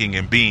of thinking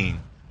and being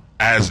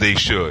as they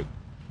should,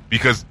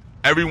 because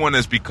everyone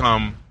has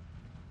become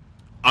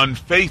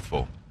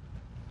unfaithful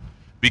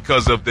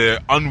because of their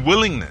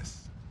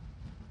unwillingness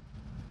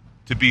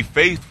to be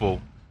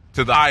faithful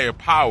to the higher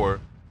power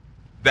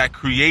that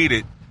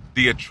created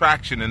the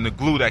attraction and the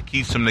glue that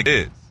keeps them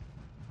together.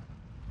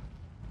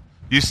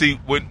 You see,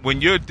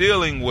 when you're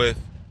dealing with,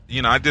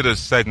 I did a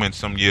segment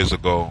some years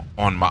ago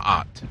on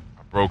Ma'at.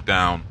 I broke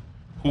down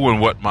who and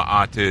what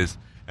Ma'at is.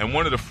 And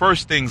one of the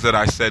first things that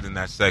I said in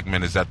that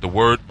segment is that the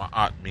word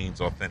Ma'at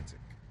means authentic.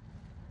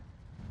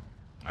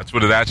 That's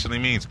what it actually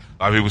means.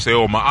 A lot of people say,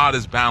 oh, Ma'at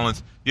is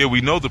balance. Yeah,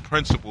 we know the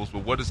principles,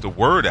 but what does the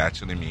word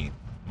actually mean?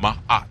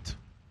 Ma'at.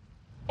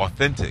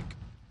 Authentic.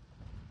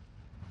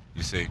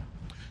 You see?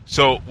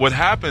 So what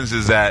happens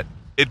is that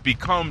it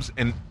becomes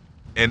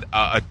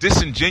a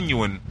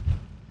disingenuous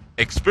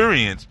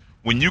experience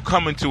when you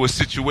come into a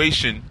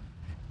situation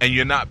and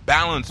you're not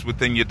balanced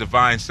within your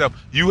divine self.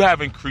 You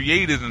haven't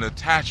created an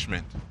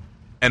attachment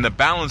and a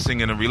balancing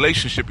in a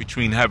relationship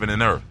between heaven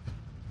and earth.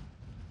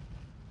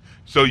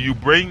 So you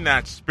bring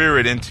that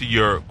spirit into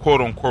your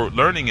quote-unquote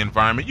learning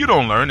environment. You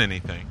don't learn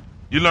anything.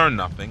 You learn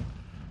nothing.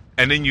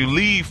 And then you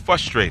leave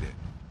frustrated.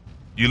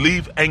 You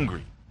leave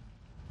angry.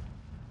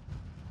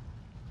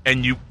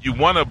 And you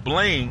want to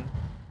blame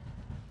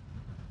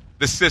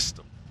the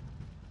system.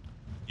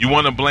 You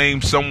want to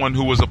blame someone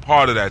who was a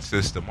part of that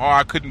system. Oh,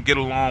 I couldn't get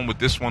along with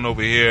this one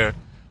over here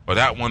or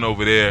that one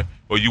over there.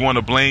 Or you want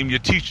to blame your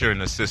teacher in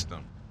the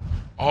system.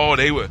 Oh,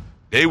 they were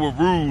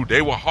rude,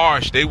 they were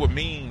harsh, they were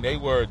mean, they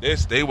were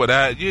this, they were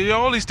that.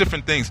 All these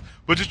different things.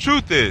 But the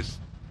truth is,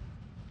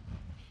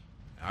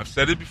 I've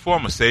said it before,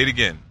 I'm going to say it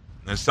again.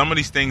 And some of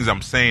these things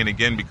I'm saying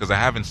again because I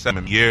haven't said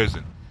them in years,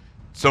 and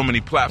so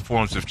many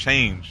platforms have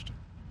changed,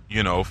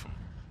 from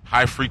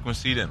high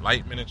frequency to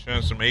enlightenment and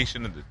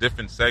transformation and the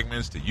different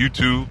segments to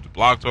YouTube to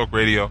Blog Talk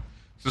Radio.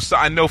 So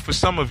I know for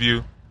some of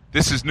you,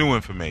 this is new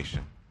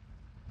information.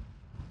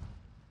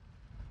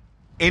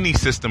 Any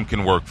system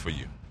can work for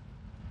you.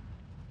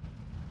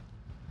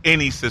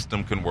 Any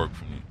system can work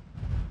for you.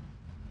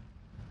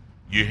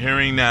 You're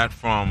hearing that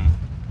from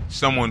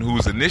someone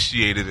who's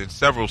initiated in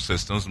several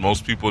systems.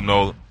 Most people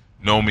know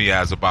me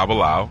as a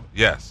Babalawo,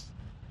 yes.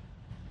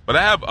 But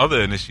I have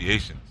other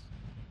initiations.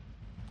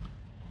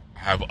 I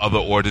have other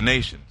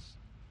ordinations.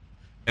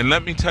 And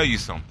let me tell you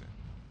something.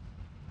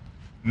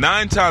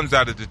 9 times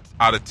out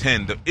of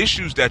 10, the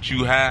issues that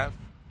you have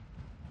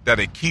that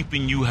are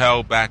keeping you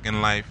held back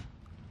in life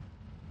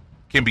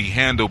can be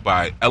handled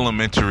by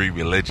elementary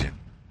religion.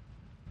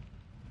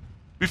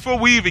 Before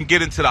we even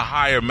get into the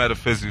higher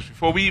metaphysics,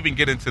 before we even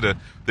get into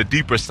the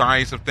deeper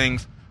science of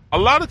things, a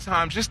lot of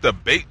times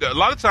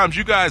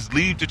you guys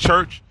leave the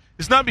church.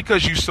 It's not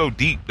because you're so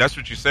deep. That's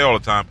what you say all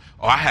the time.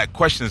 Oh, I had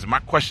questions and my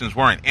questions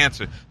weren't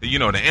answered. The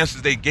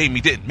answers they gave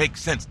me didn't make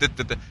sense.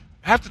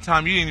 Half the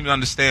time you didn't even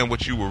understand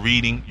what you were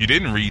reading. You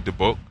didn't read the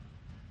book.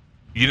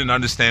 You didn't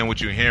understand what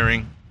you're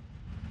hearing.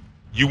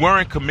 You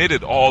weren't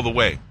committed all the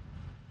way.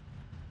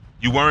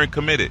 You weren't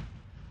committed.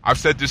 I've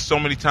said this so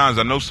many times.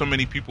 I know so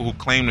many people who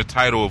claim the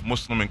title of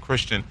Muslim and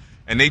Christian,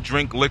 and they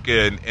drink liquor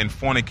and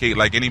fornicate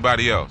like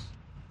anybody else.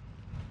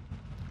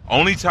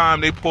 Only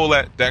time they pull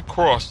that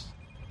cross,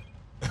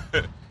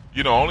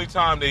 only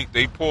time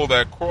they pull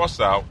that cross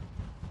out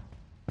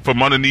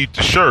from underneath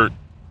the shirt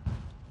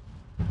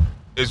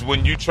is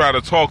when you try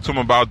to talk to them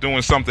about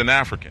doing something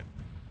African.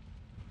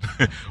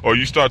 Or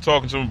you start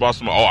talking to them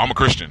about I'm a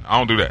Christian. I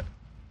don't do that.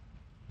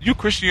 You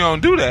Christian, you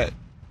don't do that.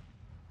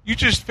 You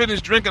just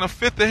finished drinking a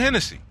fifth of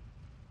Hennessy.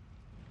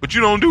 But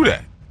you don't do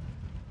that.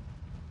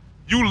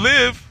 You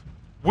live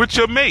with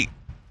your mate,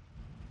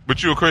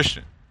 but you're a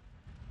Christian.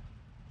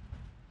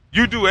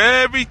 You do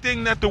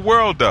everything that the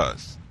world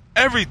does.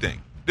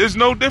 Everything. There's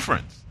no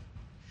difference.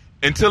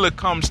 Until it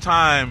comes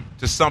time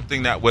to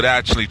something that would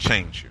actually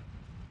change you.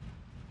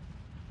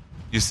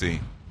 You see.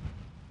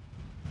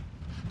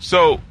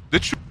 So,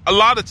 a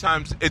lot of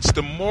times, it's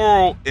the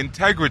moral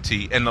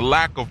integrity and the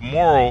lack of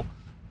moral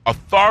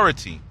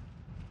authority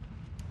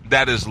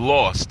that is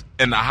lost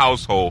in the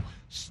household,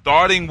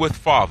 starting with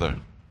father.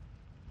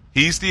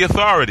 He's the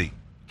authority.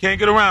 Can't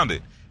get around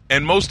it.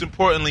 And most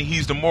importantly,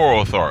 he's the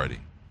moral authority.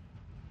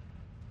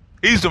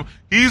 He's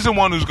the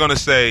one who's going to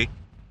say,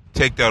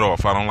 take that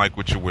off. I don't like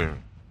what you're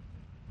wearing.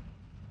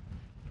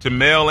 To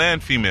male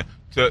and female,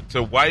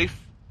 to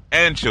wife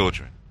and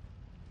children.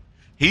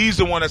 He's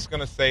the one that's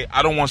going to say,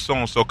 I don't want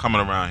so-and-so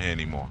coming around here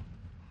anymore.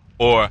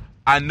 Or,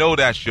 I know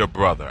that's your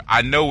brother.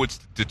 I know it's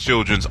the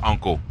children's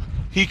uncle.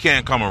 He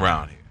can't come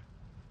around here.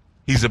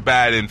 He's a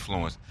bad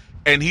influence.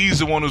 And he's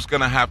the one who's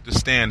going to have to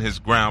stand his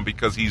ground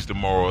because he's the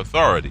moral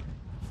authority.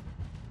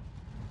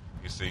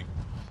 You see?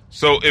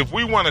 So if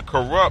we want to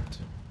corrupt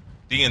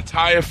the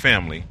entire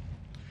family,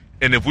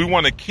 and if we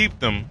want to keep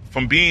them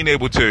from being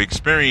able to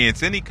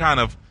experience any kind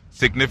of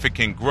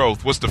significant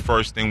growth, what's the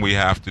first thing we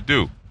have to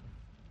do?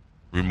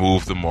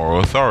 Remove the moral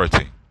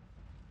authority.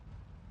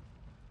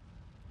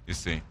 You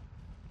see?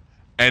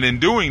 And in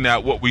doing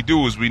that, what we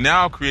do is we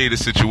now create a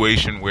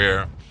situation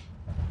where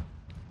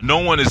no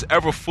one is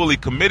ever fully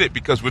committed,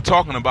 because we're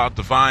talking about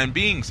divine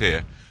beings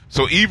here.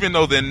 So even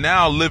though they're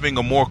now living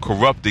a more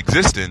corrupt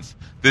existence,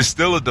 there's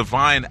still a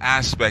divine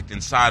aspect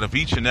inside of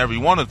each and every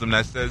one of them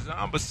that says,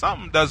 oh, but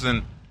something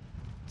doesn't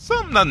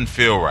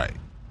feel right.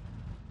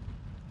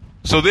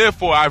 So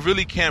therefore, I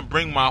really can't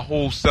bring my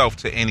whole self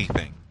to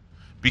anything,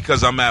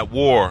 because I'm at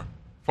war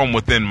from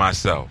within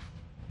myself.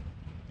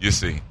 You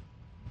see,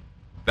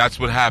 that's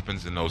what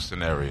happens in those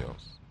scenarios.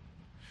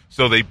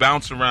 So they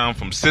bounce around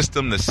from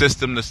system to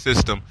system to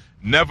system,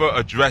 never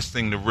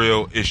addressing the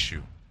real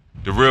issue.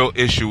 The real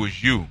issue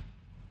is you.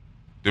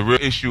 The real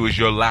issue is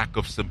your lack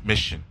of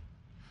submission.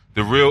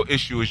 The real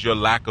issue is your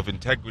lack of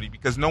integrity,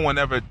 because no one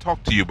ever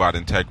talked to you about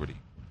integrity.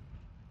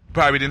 You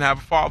probably didn't have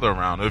a father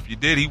around, or if you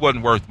did, he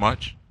wasn't worth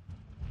much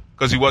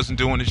because he wasn't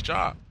doing his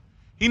job.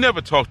 He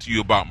never talked to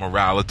you about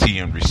morality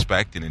and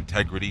respect and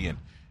integrity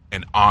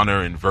and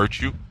honor and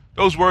virtue.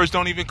 Those words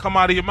don't even come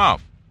out of your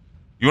mouth.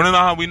 You want to know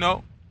how we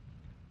know?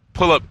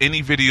 Pull up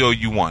any video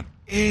you want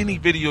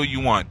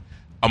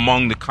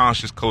among the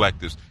conscious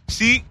collectives.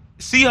 See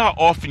how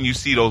often you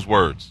see those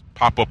words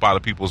pop up out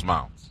of people's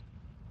mouths.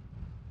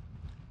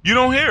 You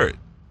don't hear it.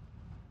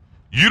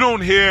 You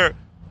don't hear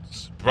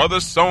brother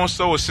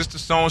so-and-so or sister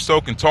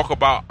so-and-so can talk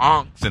about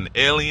onks and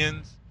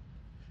aliens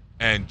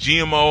and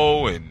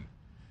GMO and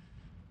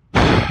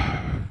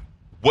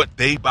what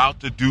they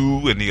about to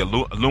do and the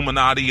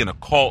Illuminati and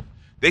occult.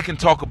 They can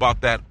talk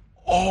about that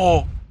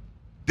all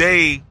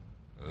day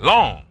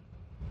long.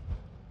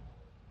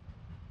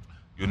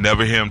 You'll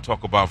never hear them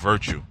talk about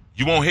virtue.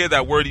 You won't hear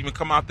that word even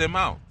come out their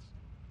mouths.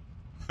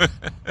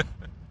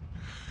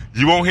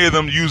 You won't hear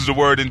them use the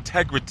word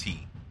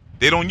integrity.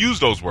 They don't use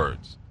those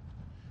words.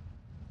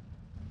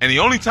 And the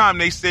only time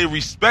they say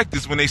respect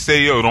is when they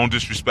say, yo, don't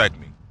disrespect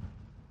me.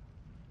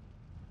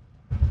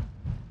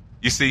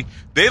 You see,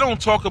 they don't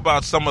talk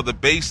about some of the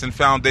base and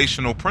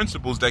foundational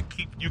principles that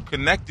keep you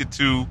connected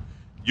to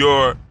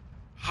your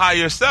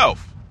higher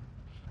self.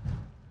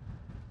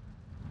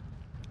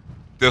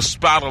 They'll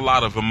spout a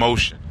lot of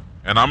emotion.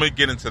 And I'm going to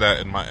get into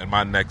that in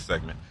my next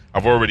segment.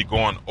 I've already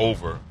gone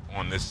over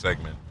on this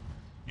segment.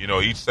 You know,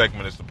 each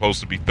segment is supposed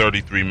to be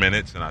 33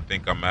 minutes, and I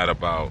think I'm at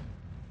about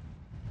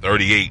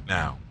 38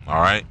 now. All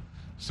right.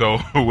 So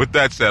with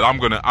that said, I'm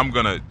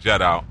gonna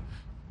jet out,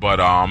 but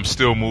I'm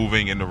still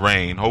moving in the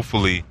rain.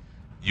 Hopefully,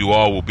 you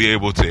all will be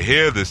able to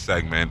hear this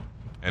segment,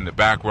 and the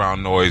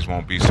background noise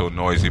won't be so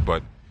noisy.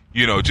 But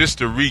you know, just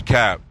to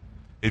recap,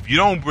 if you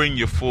don't bring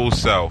your full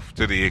self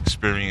to the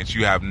experience,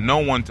 you have no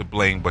one to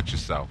blame but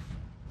yourself.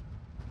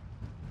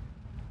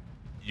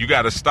 You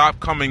got to stop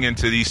coming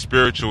into these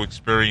spiritual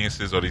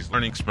experiences or these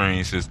learning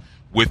experiences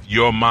with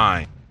your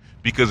mind.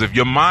 Because if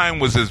your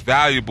mind was as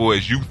valuable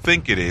as you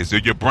think it is, or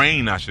your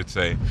brain, I should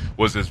say,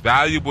 was as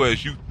valuable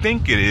as you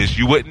think it is,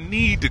 you wouldn't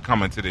need to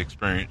come into the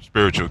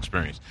spiritual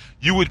experience.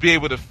 You would be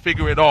able to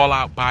figure it all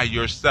out by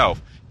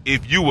yourself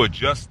if you were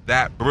just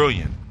that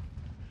brilliant.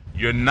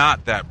 You're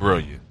not that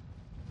brilliant.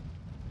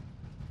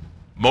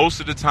 Most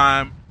of the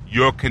time,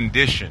 you're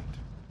conditioned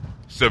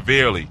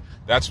severely.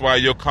 That's why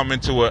you'll come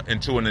into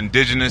an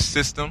indigenous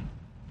system,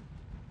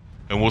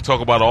 and we'll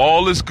talk about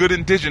all this good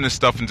indigenous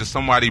stuff until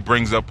somebody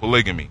brings up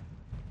polygamy.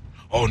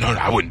 Oh, no,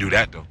 I wouldn't do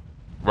that, though.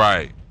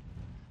 Right.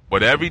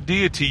 But every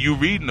deity you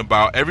reading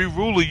about, every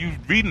ruler you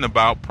reading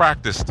about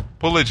practiced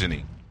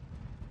polygyny.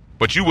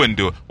 But you wouldn't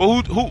do it.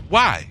 Well,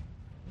 why?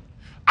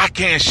 I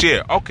can't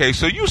share. Okay,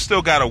 so you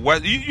still got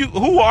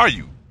who are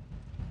you?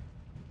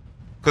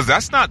 Because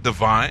that's not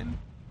divine.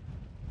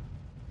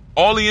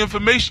 All the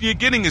information you're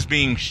getting is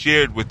being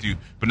shared with you.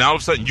 But now all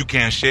of a sudden you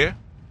can't share?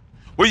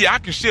 Well, yeah, I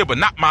can share, but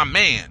not my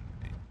man.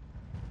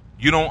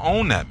 You don't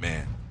own that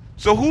man.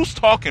 So who's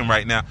talking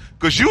right now?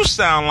 Because you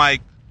sound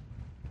like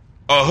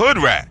a hood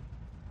rat.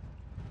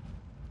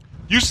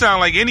 You sound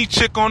like any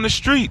chick on the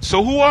street.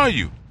 So who are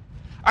you?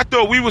 I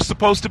thought we were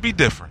supposed to be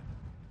different.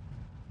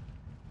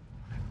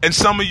 And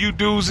some of you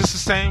dudes, it's the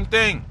same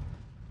thing.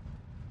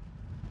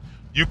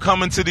 You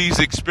come into these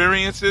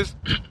experiences,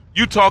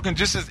 you talking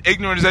just as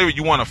ignorant as ever.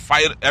 You want to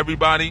fight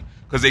everybody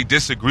because they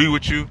disagree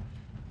with you.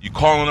 You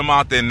calling them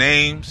out their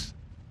names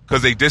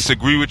because they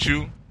disagree with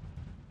you.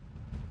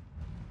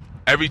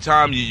 Every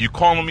time you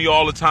calling me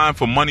all the time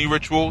for money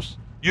rituals.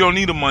 You don't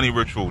need a money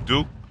ritual,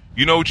 Duke.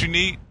 You know what you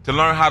need? To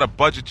learn how to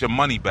budget your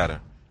money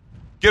better.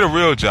 Get a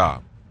real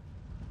job.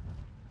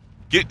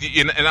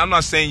 And I'm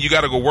not saying you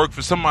got to go work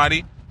for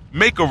somebody.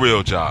 Make a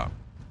real job.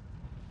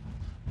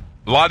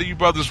 A lot of you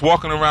brothers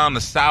walking around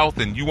the South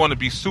and you want to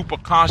be super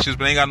conscious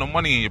but ain't got no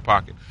money in your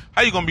pocket.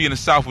 How you going to be in the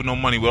South with no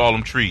money with all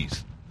them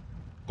trees?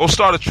 Go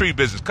start a tree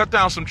business. Cut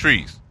down some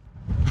trees.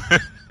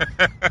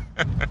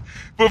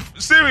 But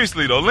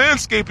seriously though,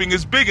 landscaping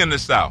is big in the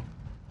South.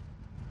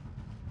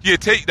 Yeah,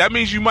 that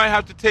means you might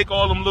have to take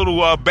all them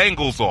little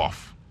bangles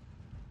off.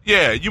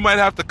 Yeah, you might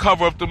have to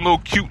cover up them little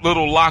cute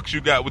little locks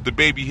you got with the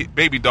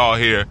baby doll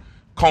hair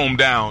combed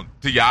down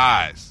to your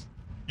eyes.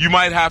 You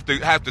might have to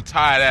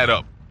tie that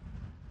up,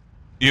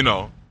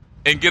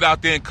 and get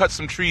out there and cut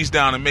some trees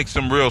down and make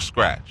some real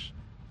scratch.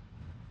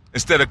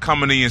 Instead of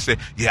coming in and say,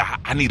 yeah,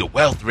 I need a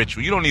wealth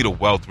ritual. You don't need a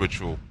wealth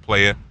ritual,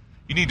 player.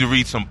 You need to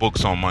read some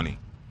books on money.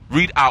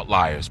 Read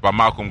Outliers by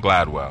Malcolm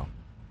Gladwell.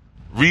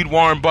 Read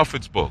Warren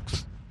Buffett's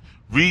books.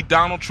 Read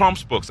Donald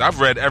Trump's books. I've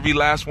read every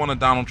last one of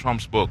Donald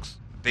Trump's books,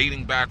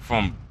 dating back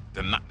from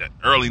the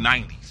early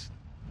 90s.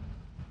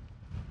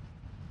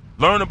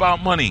 Learn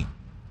about money.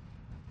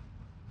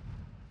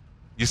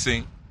 You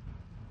see?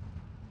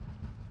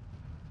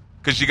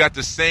 Because you got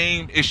the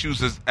same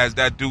issues as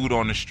that dude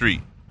on the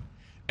street.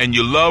 And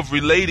you love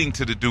relating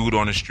to the dude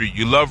on the street.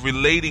 You love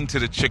relating to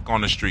the chick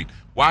on the street.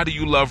 Why do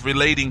you love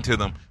relating to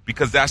them?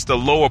 Because that's the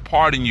lower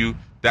part in you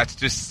that's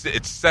just,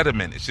 it's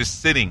sediment. It's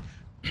just sitting.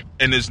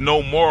 And there's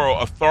no moral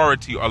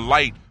authority or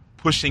light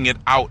pushing it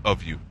out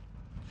of you.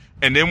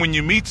 And then when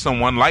you meet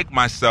someone like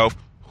myself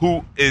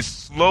who is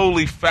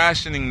slowly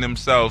fashioning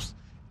themselves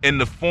in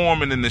the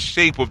form and in the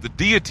shape of the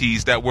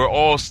deities that we're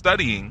all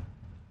studying,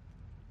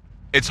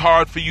 it's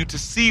hard for you to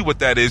see what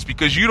that is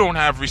because you don't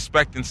have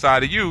respect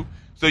inside of you,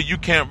 so you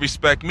can't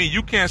respect me.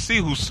 You can't see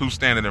who's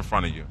standing in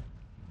front of you.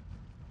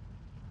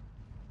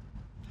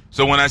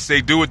 So when I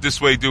say do it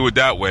this way, do it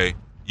that way,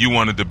 you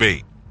want to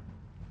debate.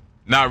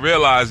 Not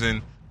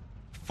realizing,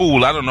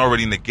 fool, I done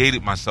already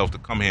negated myself to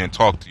come here and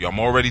talk to you. I'm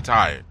already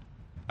tired.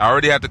 I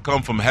already had to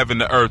come from heaven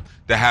to earth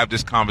to have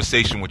this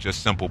conversation with your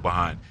simple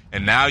behind.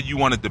 And now you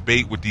want to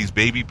debate with these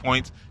baby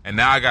points, and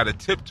now I got to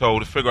tiptoe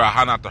to figure out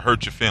how not to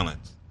hurt your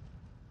feelings.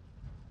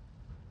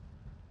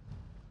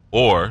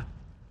 Or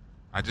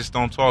I just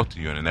don't talk to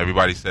you, and then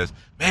everybody says,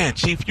 man,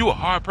 Chief, you a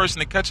hard person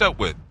to catch up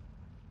with.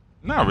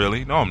 Not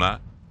really. No, I'm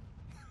not.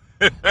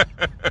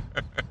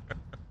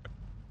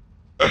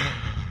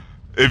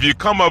 If you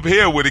come up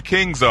here where the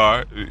kings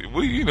are,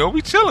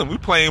 we chilling. We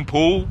playing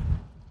pool,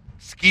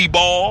 skee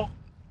ball,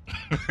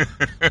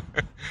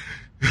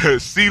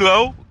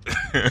 CeeLo,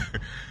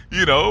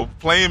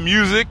 playing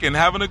music and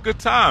having a good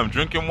time,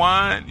 drinking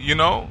wine,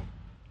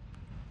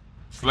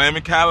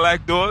 slamming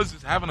Cadillac doors,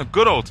 just having a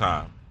good old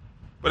time.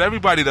 But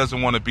everybody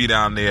doesn't want to be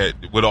down there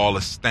with all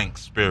the stank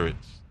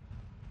spirits.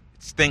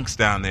 It stinks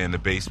down there in the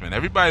basement.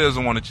 Everybody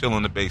doesn't want to chill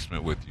in the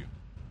basement with you.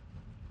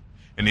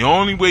 And the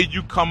only way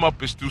you come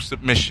up is through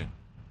submission.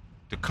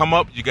 To come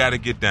up, you got to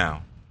get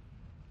down.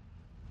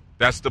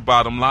 That's the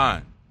bottom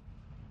line.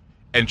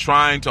 And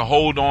trying to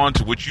hold on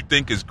to what you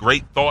think is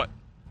great thought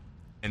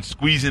and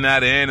squeezing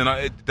that in, and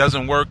it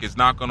doesn't work. It's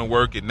not going to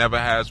work. It never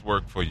has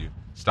worked for you.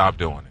 Stop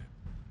doing it.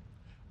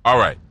 All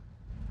right.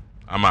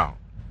 I'm out.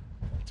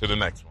 To the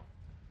next one.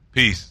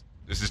 Peace.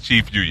 This is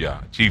Chief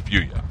Yuya. Chief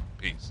Yuya.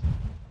 Peace.